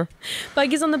had to hear.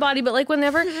 Buggies on the body, but like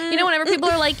whenever people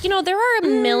are like, there are a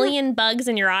million bugs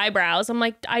in your eyebrows. I'm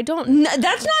like, I don't.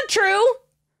 That's not true.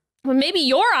 Well, maybe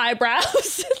your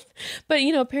eyebrows, but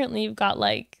apparently you've got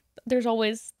like, there's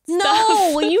always stuff.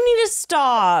 No, you need to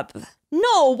stop.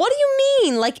 No, what do you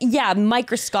mean? Like, yeah,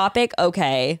 microscopic,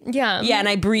 okay. Yeah. Yeah, and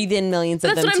I breathe in millions of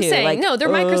them too. That's what I'm saying. Like, no, they're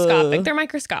microscopic. They're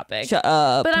microscopic. Shut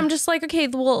up. But I'm just like, okay,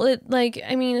 well,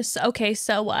 okay,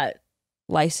 so what?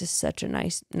 Lice is such a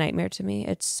nice nightmare to me.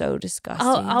 It's so disgusting.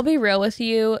 I'll be real with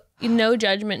you. No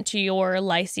judgment to your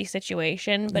licey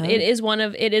situation, but it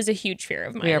is a huge fear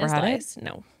of mine. You ever had lice. it?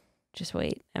 No. Just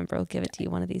wait. Ember will give it to you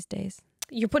one of these days.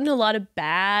 You're putting a lot of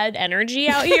bad energy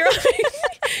out here.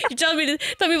 You're telling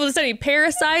people to send me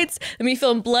parasites and me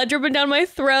feeling blood dripping down my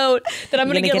throat, that I'm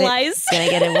going to get lice. Gonna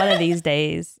get it one of these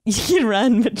days. You can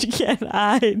run, but you can't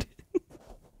hide.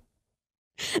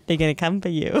 They're going to come for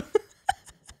you.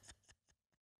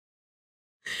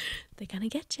 They're going to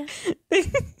get you.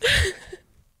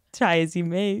 Try as you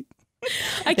may.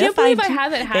 I can't believe I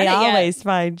haven't had it yet. They always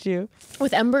find you.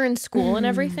 With Ember in school and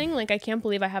everything, like I can't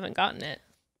believe I haven't gotten it.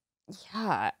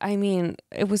 Yeah, I mean,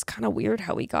 it was kind of weird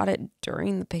how we got it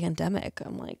during the pandemic.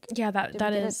 I'm like, yeah,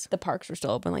 that is. The parks were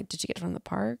still open. Like, did you get it from the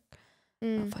park?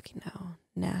 Oh, fucking no.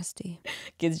 Nasty.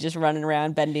 Kids just running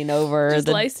around, bending over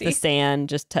the sand,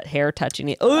 just hair touching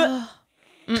it.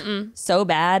 So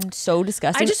bad, so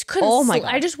disgusting. I just couldn't. Oh my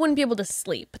God. I just wouldn't be able to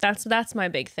sleep. That's my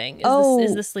big thing.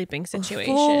 Is the sleeping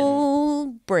situation.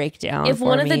 Full breakdown. If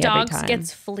one of the dogs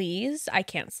gets fleas, I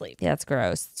can't sleep. Yeah, it's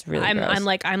gross. It's really gross.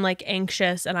 I'm like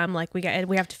anxious, and I'm like, we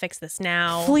have to fix this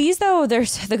now. Fleas though,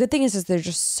 the good thing is they're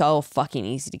just so fucking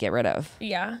easy to get rid of.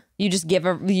 Yeah. You just give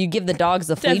the dogs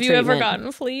the flea treatment. Have you ever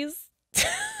gotten fleas?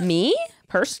 Me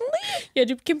personally? Yeah.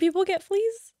 Can people get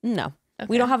fleas? No. Okay.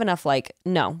 We don't have enough,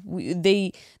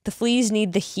 the fleas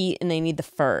need the heat and they need the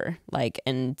fur,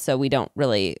 and so we don't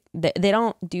really, they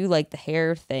don't do the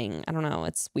hair thing. I don't know.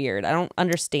 It's weird. I don't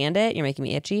understand it. You're making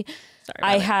me itchy. Sorry.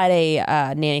 I had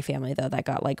a nanny family though that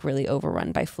got really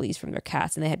overrun by fleas from their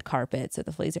cats, and they had carpets, so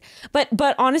the fleas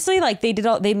but honestly,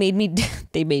 they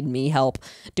made me help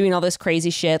doing all this crazy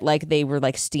shit. They were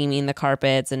steaming the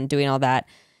carpets and doing all that.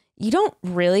 You don't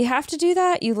really have to do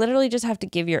that. You literally just have to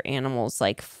give your animals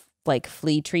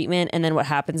flea treatment, and then what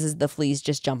happens is the fleas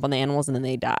just jump on the animals and then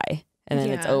they die, and then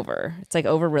it's over. It's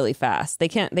over really fast. They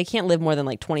can't live more than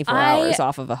 24 hours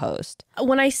off of a host.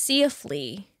 When I see a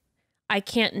flea, I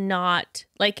can't not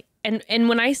and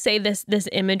when I say this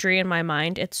imagery in my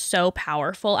mind, it's so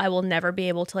powerful. I will never be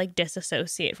able to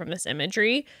disassociate from this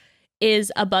imagery.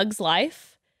 Is A Bug's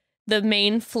Life, the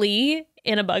main flea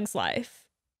in A Bug's Life.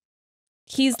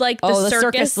 He's the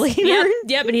circus leader.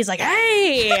 Yep, and he's like,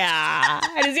 hey,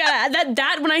 and he's got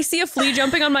that. When I see a flea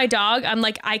jumping on my dog, I'm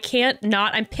like, I can't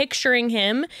not. I'm picturing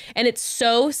him, and it's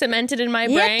so cemented in my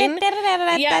brain.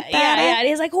 Yeah. And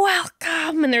he's like,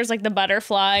 welcome, and there's the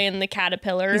butterfly and the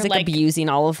caterpillar. He's abusing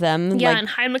all of them. Yeah, and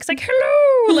Heimlich's like,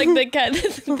 hello, the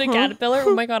caterpillar.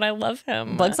 Oh my God, I love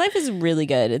him. Bug's Life is really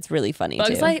good. It's really funny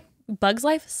too. Bug's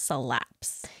Life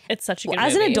slaps. It's such a good movie.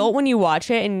 As an adult, when you watch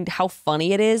it and how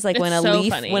funny it is, when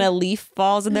a leaf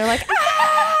falls and they're like,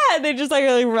 ah, and they're just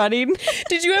really running.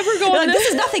 Did you ever go on this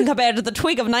is nothing compared to the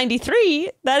twig of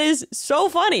 93. That is so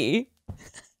funny.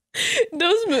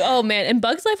 Oh man, and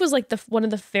Bug's Life was one of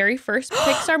the very first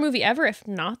Pixar movie ever, if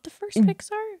not the first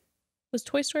Pixar. Was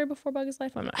Toy Story before Bug's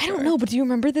Life? I'm not sure. I don't know, but do you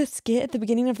remember the skit at the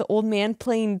beginning of the old man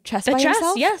playing chess by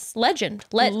himself? Yes, legend.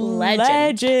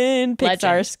 Legend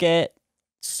Pixar skit.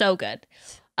 So good.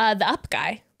 The Up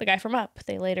guy, the guy from Up.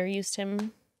 They later used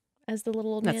him as the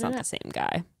little old man. That's not in the Up. same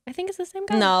guy. I think it's the same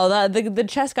guy. No, the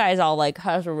chess guy is all like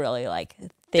has a really like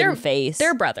thin face.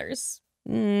 They're brothers.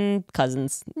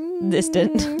 Cousins.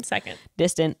 Distant. Second.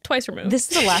 Distant. Twice removed.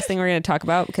 This is the last thing we're going to talk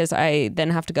about because I then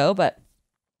have to go, but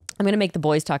I'm going to make the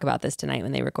boys talk about this tonight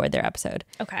when they record their episode.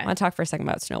 Okay. I want to talk for a second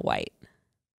about Snow White.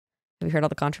 Have you heard all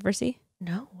the controversy?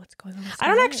 No, what's going on? I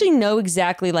don't actually know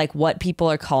exactly like what people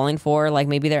are calling for. Like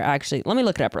maybe they're actually, let me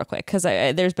look it up real quick because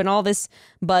there's been all this,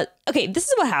 but okay, this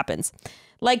is what happens.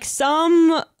 Like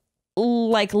some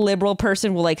like liberal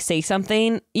person will like say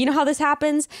something, you know how this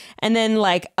happens? And then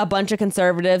like a bunch of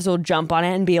conservatives will jump on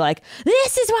it and be like,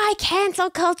 this is why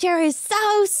cancel culture is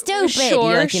so stupid.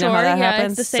 Sure, you know how that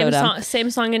happens? It's the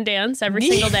same song and dance every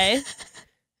single day.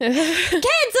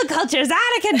 Cancel culture's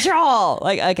out of control.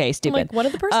 Like, okay, stupid. Like, what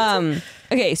did the person say?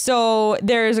 Okay, so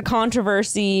there's a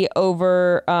controversy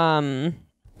over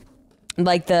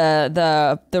like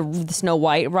the Snow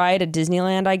White ride at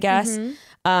Disneyland, I guess.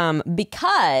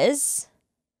 Because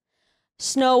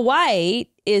Snow White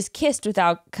is kissed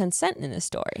without consent in the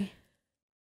story.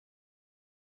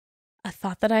 A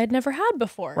thought that I had never had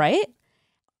before. Right?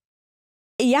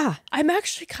 Yeah. I'm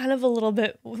actually kind of a little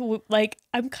bit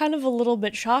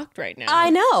shocked right now. I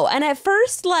know. And at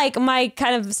first, like, my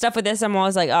kind of stuff with this, I'm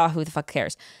always like, oh, who the fuck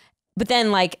cares? But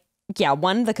then, like, yeah,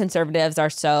 the conservatives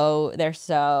are they're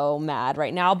so mad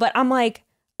right now. But I'm like,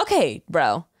 okay,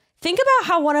 bro, think about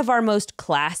how one of our most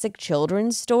classic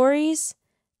children's stories,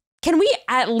 can we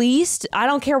at least, I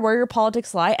don't care where your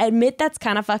politics lie, admit that's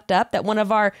kind of fucked up that one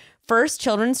of our first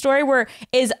children's story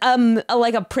is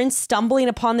like a prince stumbling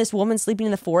upon this woman sleeping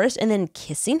in the forest and then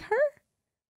kissing her?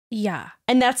 Yeah.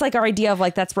 And that's like our idea of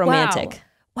like that's romantic.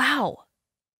 Wow.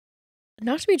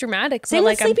 Not to be dramatic, Same but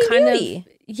with like I'm Sleeping kind Beauty. of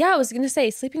yeah, I was gonna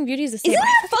say Sleeping Beauty is the same. Isn't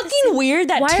that fucking weird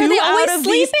that Why two are they out always of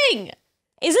sleeping?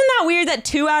 Isn't that weird that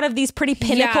two out of these pretty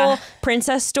pinnacle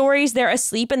princess stories, they're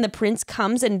asleep and the prince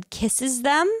comes and kisses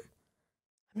them?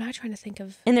 I'm not trying to think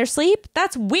of in their sleep?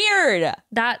 That's weird.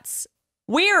 That's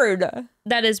weird.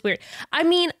 That is weird. I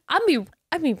mean, I'm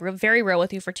being very real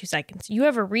with you for 2 seconds. You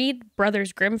ever read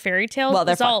Brothers Grimm fairy tales? Well,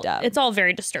 they're fucked up. It's all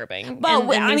very disturbing. But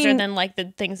and these are then like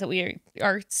the things that we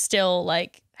are still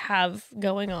like have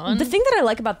going on. The thing that I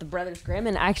like about the Brothers Grimm,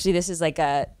 and actually this is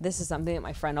something that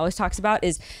my friend always talks about,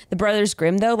 is the Brothers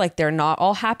Grimm though, like they're not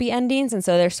all happy endings, and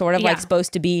so they're sort of like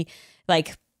supposed to be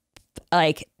like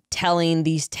telling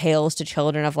these tales to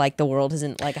children of like the world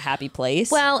isn't like a happy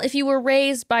place. Well, if you were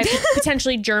raised by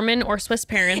potentially German or Swiss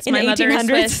parents, in my the mother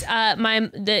 1800s? is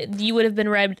Swiss. You would have been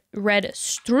read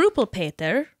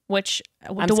Struppelpeter, which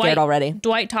I'm scared already.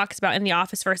 Dwight talks about in The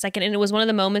Office for a second, and it was one of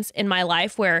the moments in my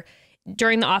life where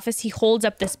during The Office he holds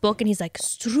up this book and he's like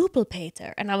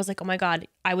Struppelpeter, and I was like, oh my god,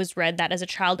 I was read that as a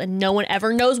child and no one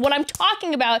ever knows what I'm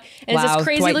talking about. And it's this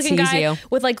crazy Dwight looking sees guy you.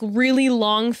 with like really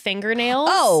long fingernails.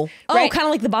 Right? Kind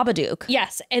of like the Babadook.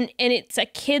 Yes, and it's a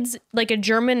kid's, like a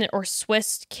German or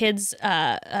Swiss kid's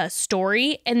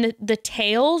story, and the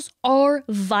tales are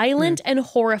violent and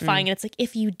horrifying. And it's like,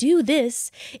 if you do this,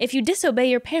 if you disobey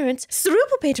your parents,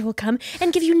 Struppelpeter will come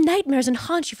and give you nightmares and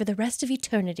haunt you for the rest of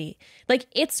eternity. Like,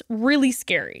 it's really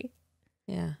scary.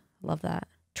 Yeah, love that.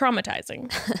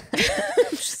 Traumatizing.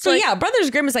 So yeah, Brothers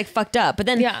Grimm is like fucked up. But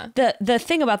then the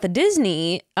thing about the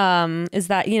Disney is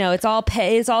that, you know, it's all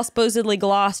supposedly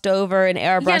glossed over and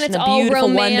airbrushed in a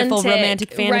beautiful, wonderful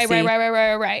romantic fantasy.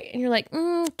 Right. And you're like,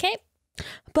 okay.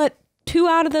 But 2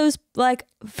 out of those like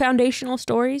foundational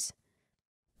stories,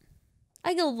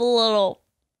 I go a little.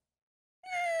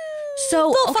 So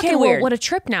little okay, fucking well, weird. what a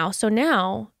trip now. So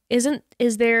now is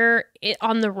there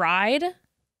on the ride?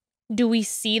 Do we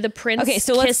see the prince? Okay,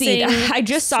 so let's see. I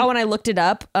just saw when I looked it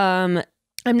up. I'm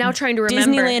now trying to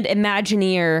remember. Disneyland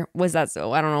Imagineer was that?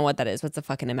 So I don't know what that is. What's a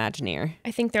fucking Imagineer?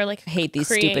 I think they're like I hate these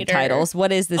creator. stupid titles.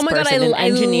 What is this? Oh my person? god, An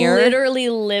engineer? I literally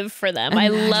live for them. I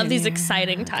love these Imagineer.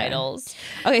 exciting titles.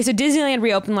 Okay, so Disneyland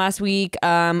reopened last week.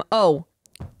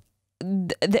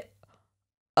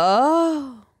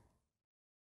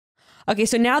 Okay,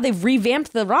 so now they've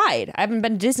revamped the ride. I haven't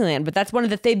been to Disneyland, but that's one of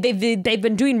the they've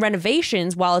been doing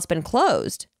renovations while it's been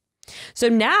closed. So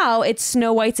now it's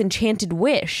Snow White's Enchanted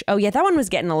Wish. Oh yeah, that one was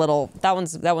getting that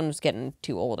one was getting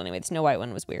too old anyway. The Snow White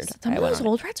one was weird. Some of those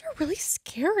old rides are really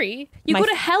scary. You go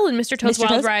to hell in Mr. Toad's Mr.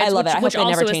 Wild Toad's? Rides, I love it. I which hope they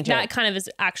also never is change that it. kind of is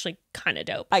actually kind of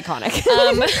dope. Iconic.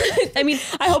 I mean,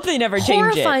 I hope they never change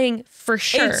it. horrifying for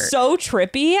sure. It's so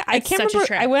trippy. I It's can't such a remember.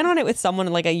 trip. I went on it with someone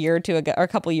like a year or two ago, or a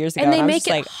couple years ago, and they I was make just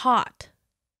it like, hot.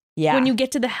 yeah, When you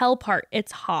get to the hell part,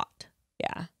 it's hot.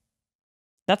 yeah,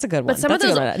 that's a good one. But some That's of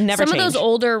a those, good one. Never some of change. those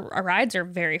older rides are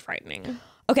very frightening.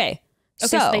 Okay,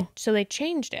 Okay, so they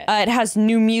changed it. It has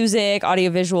new music,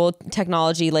 audiovisual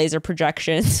technology, laser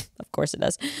projections. Of course it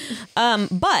does.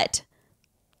 But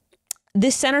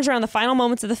this centers around the final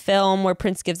moments of the film where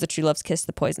Prince gives the true love's kiss to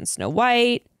the poisoned Snow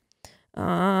White.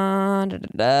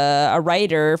 A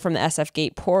writer from the SF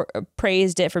Gate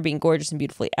praised it for being gorgeous and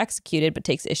beautifully executed, but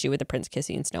takes issue with the prince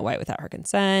kissing Snow White without her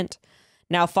consent.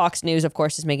 Now Fox News, of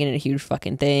course, is making it a huge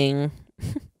fucking thing.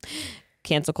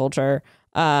 Cancel culture.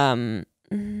 I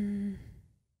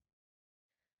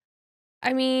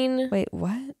mean, wait,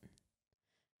 what?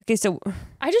 Okay, so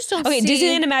I just don't okay, see...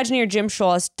 Disneyland Imagineer Jim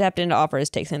Scholl has stepped into offer his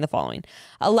take, saying the following.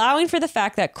 Allowing for the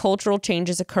fact that cultural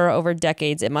changes occur over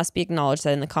decades, it must be acknowledged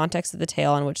that in the context of the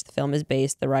tale on which the film is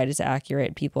based, the ride is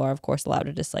accurate. People are, of course, allowed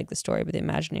to dislike the story, but the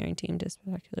Imagineering team does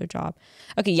a spectacular job.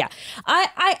 Okay, yeah.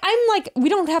 I'm like, we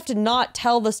don't have to not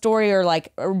tell the story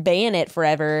or ban it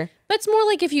forever. But it's more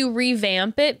like if you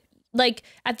revamp it, like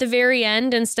at the very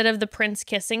end, instead of the prince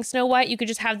kissing Snow White, you could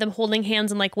just have them holding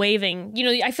hands and like waving. You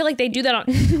know, I feel like they do that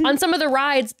on some of the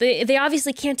rides. They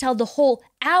obviously can't tell the whole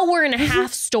hour and a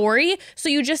half story, so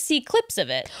you just see clips of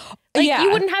it. Like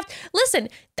you wouldn't have to listen.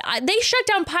 They shut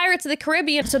down Pirates of the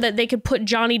Caribbean so that they could put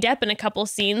Johnny Depp in a couple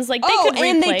scenes. Like they could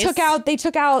replace. And they took out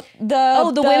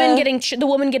the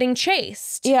woman getting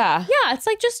chased. Yeah, it's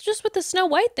like just with the Snow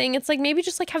White thing. It's like maybe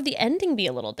just like have the ending be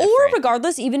a little different. Or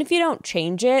regardless, even if you don't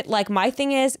change it, like my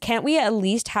thing is, can't we at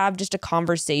least have just a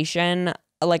conversation,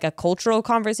 like a cultural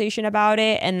conversation about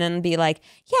it, and then be like,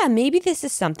 yeah, maybe this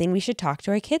is something we should talk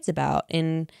to our kids about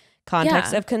in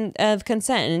context of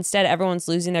consent, and instead everyone's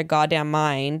losing their goddamn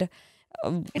mind.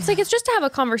 It's like, it's just to have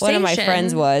a conversation. One of my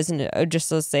friends was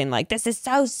just was saying like, this is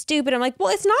so stupid. I'm like, well,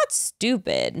 it's not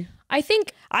stupid. I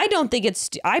personally don't think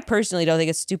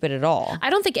it's stupid at all. I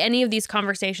don't think any of these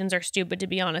conversations are stupid, to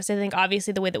be honest. I think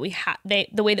obviously the way that we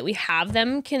have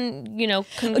them can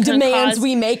demands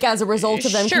we make as a result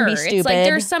of them can be stupid. It's like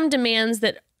there's some demands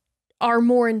that are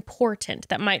more important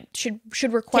that should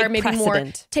require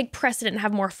take precedent and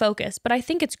have more focus. But I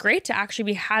think it's great to actually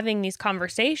be having these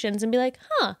conversations and be like,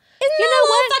 isn't that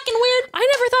what? Fucking weird? I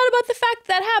never thought about the fact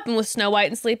that happened with Snow White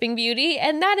and Sleeping Beauty,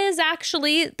 and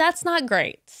that's not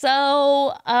great.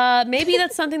 So maybe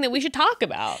that's something that we should talk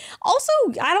about. Also,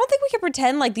 I don't think we can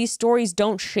pretend like these stories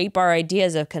don't shape our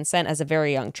ideas of consent as a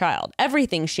very young child.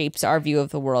 Everything shapes our view of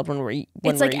the world when we're young.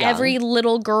 Every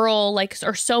little girl,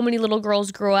 or so many little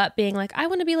girls grow up being like, I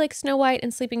want to be like Snow White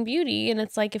and Sleeping Beauty. And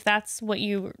it's like, if that's what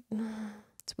you...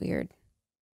 It's weird.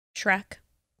 Shrek.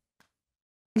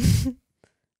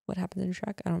 What happens in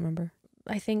Shrek? I don't remember.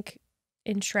 I think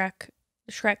in Shrek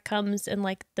comes and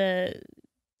like the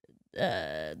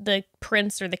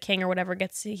prince or the king or whatever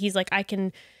he's like, I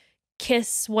can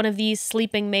kiss one of these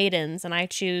sleeping maidens and I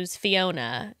choose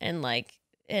Fiona, and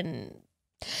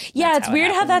yeah, it's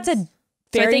weird how that's a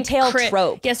fairy tale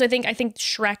trope. Yeah, so I think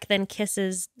Shrek then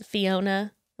kisses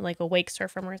Fiona, like awakes her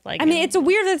from her it's a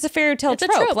weird that it's a fairy tale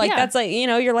trope. Like that's like,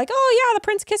 you're like, oh yeah, the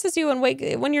prince kisses you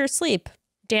when you're asleep.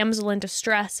 Damsel in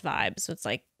distress vibes. So it's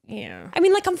like, yeah. I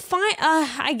mean, like, I'm fine.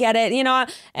 I get it,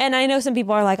 and I know some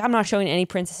people are like, I'm not showing any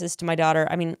princesses to my daughter.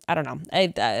 I mean, I don't know.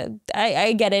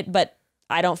 I get it, but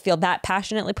I don't feel that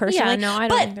passionately personally. Yeah, no, I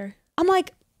don't either. I'm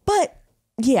like, but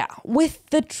yeah, with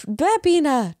that being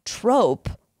a trope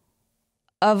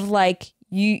of like,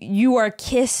 you are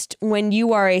kissed when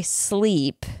you are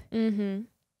asleep. Mm-hmm.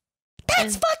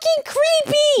 That's fucking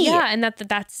creepy. Yeah, and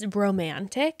that's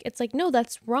romantic. It's like, no,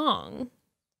 that's wrong.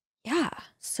 Yeah.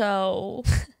 So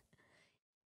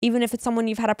even if it's someone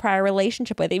you've had a prior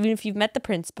relationship with, even if you've met the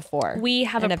prince before, we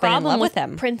have a problem with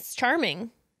him. Prince Charming.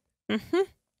 Mm-hmm.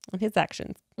 And his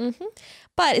actions. Mm-hmm.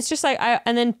 But it's just like,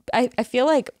 I feel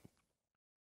like,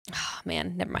 oh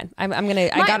man, never mind.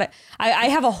 I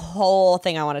have a whole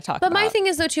thing I want to talk about. But my thing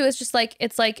is though too, it's just like,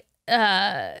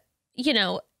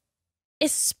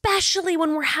 especially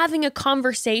when we're having a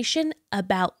conversation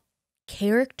about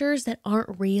characters that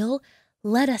aren't real,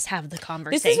 let us have the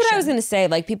conversation. This is what I was going to say.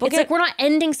 Like it's like we're not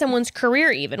ending someone's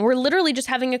career even. We're literally just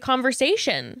having a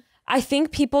conversation. I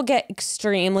think people get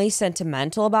extremely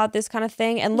sentimental about this kind of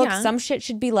thing. And look, some shit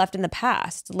should be left in the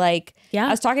past. Like, I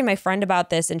was talking to my friend about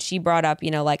this and she brought up,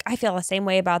 like, I feel the same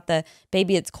way about the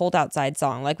Baby It's Cold Outside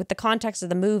song. Like with the context of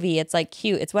the movie, it's like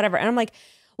cute, it's whatever. And I'm like,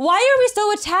 why are we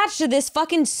so attached to this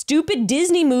fucking stupid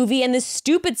Disney movie and this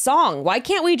stupid song? Why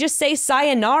can't we just say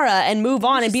sayonara and move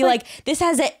on and be like, this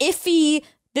has an iffy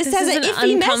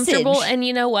message. And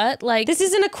you know what? Like, this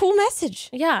isn't a cool message.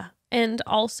 Yeah. And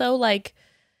also like,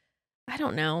 I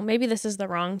don't know, maybe this is the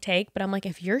wrong take, but I'm like,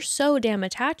 if you're so damn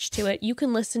attached to it, you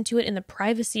can listen to it in the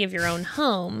privacy of your own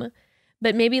home.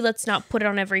 but maybe let's not put it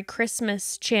on every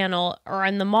Christmas channel or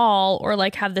in the mall or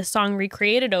like have the song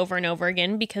recreated over and over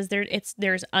again because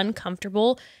there's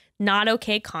uncomfortable, not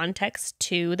okay context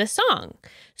to the song.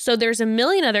 So there's a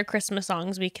million other Christmas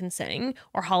songs we can sing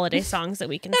or holiday songs that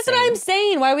we can That's sing. what I'm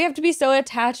saying. Why we have to be so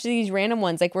attached to these random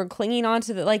ones? Like we're clinging on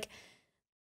to the like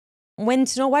when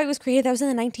Snow White was created, that was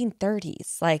in the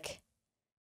 1930s. Like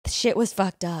the shit was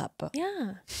fucked up.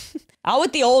 Yeah. Out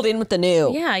with the old, in with the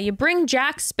new. Yeah, you bring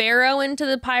Jack Sparrow into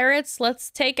the Pirates,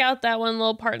 let's take out that one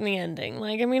little part in the ending.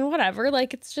 Like, I mean, whatever.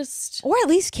 Like, it's just... Or at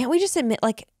least, can't we just admit,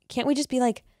 like, can't we just be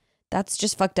like, that's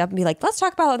just fucked up and be like, let's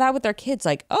talk about that with our kids.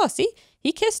 Like, oh, see,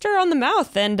 he kissed her on the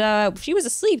mouth and she was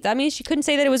asleep. That means she couldn't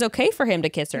say that it was okay for him to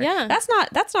kiss her. Yeah. That's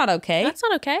not okay. That's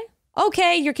not okay.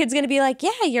 Okay, your kid's going to be like,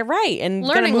 yeah, you're right. And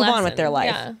going to Learning move lesson. on with their life.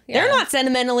 Yeah, yeah. They're not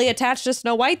sentimentally attached to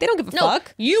Snow White. They don't give a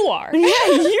fuck. You are. Yeah,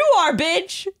 you are,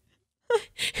 bitch.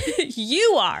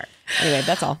 You are. Anyway,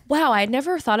 that's all. Wow, I had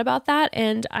never thought about that.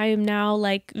 And I'm now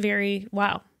like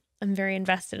I'm very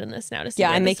invested in this now to see Yeah,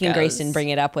 where I'm this making goes. Grayson bring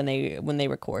it up when they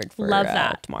record for Love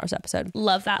that. Tomorrow's episode.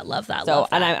 Love that. Love that. So, love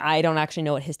that. and I don't actually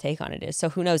know what his take on it is. So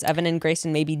who knows? Evan and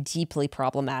Grayson may be deeply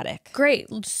problematic. Great.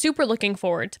 Super looking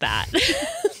forward to that.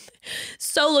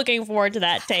 So looking forward to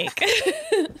that take.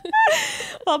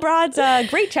 Well, Broads,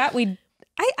 great chat.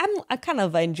 I'm kind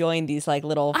of enjoying these like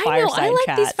little fireside chats. I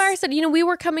like these fireside. You know, we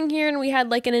were coming here and we had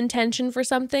like an intention for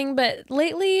something, but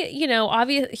lately, you know,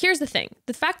 here's the thing.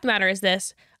 The fact of the matter is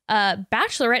this.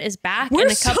 Bachelorette is back in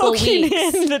a couple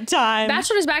weeks. In the time.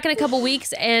 Bachelor is back in a couple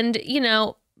weeks, and you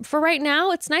know, for right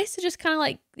now, it's nice to just kind of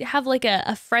like have like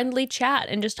a friendly chat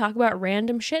and just talk about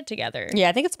random shit together. Yeah,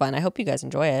 I think it's fun. I hope you guys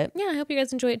enjoy it. Yeah, I hope you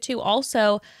guys enjoy it too.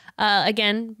 Also,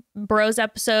 again, Bros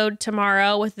episode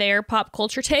tomorrow with their pop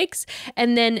culture takes,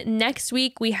 and then next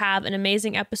week we have an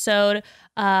amazing episode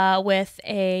with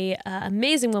a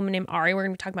amazing woman named Ari. We're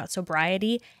going to be talking about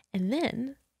sobriety, and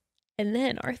then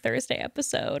our Thursday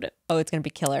episode. Oh, it's going to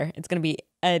be killer. It's going to be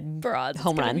a Broad.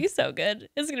 home It's run. going to be so good.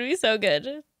 It's going to be so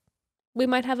good. We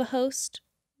might have a host.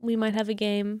 We might have a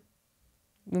game.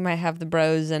 We might have the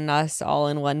bros and us all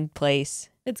in one place.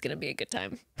 It's going to be a good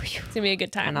time. It's going to be a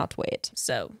good time. Cannot wait.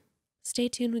 So stay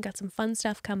tuned. We got some fun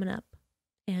stuff coming up.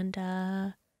 And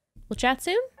we'll chat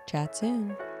soon. Chat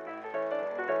soon.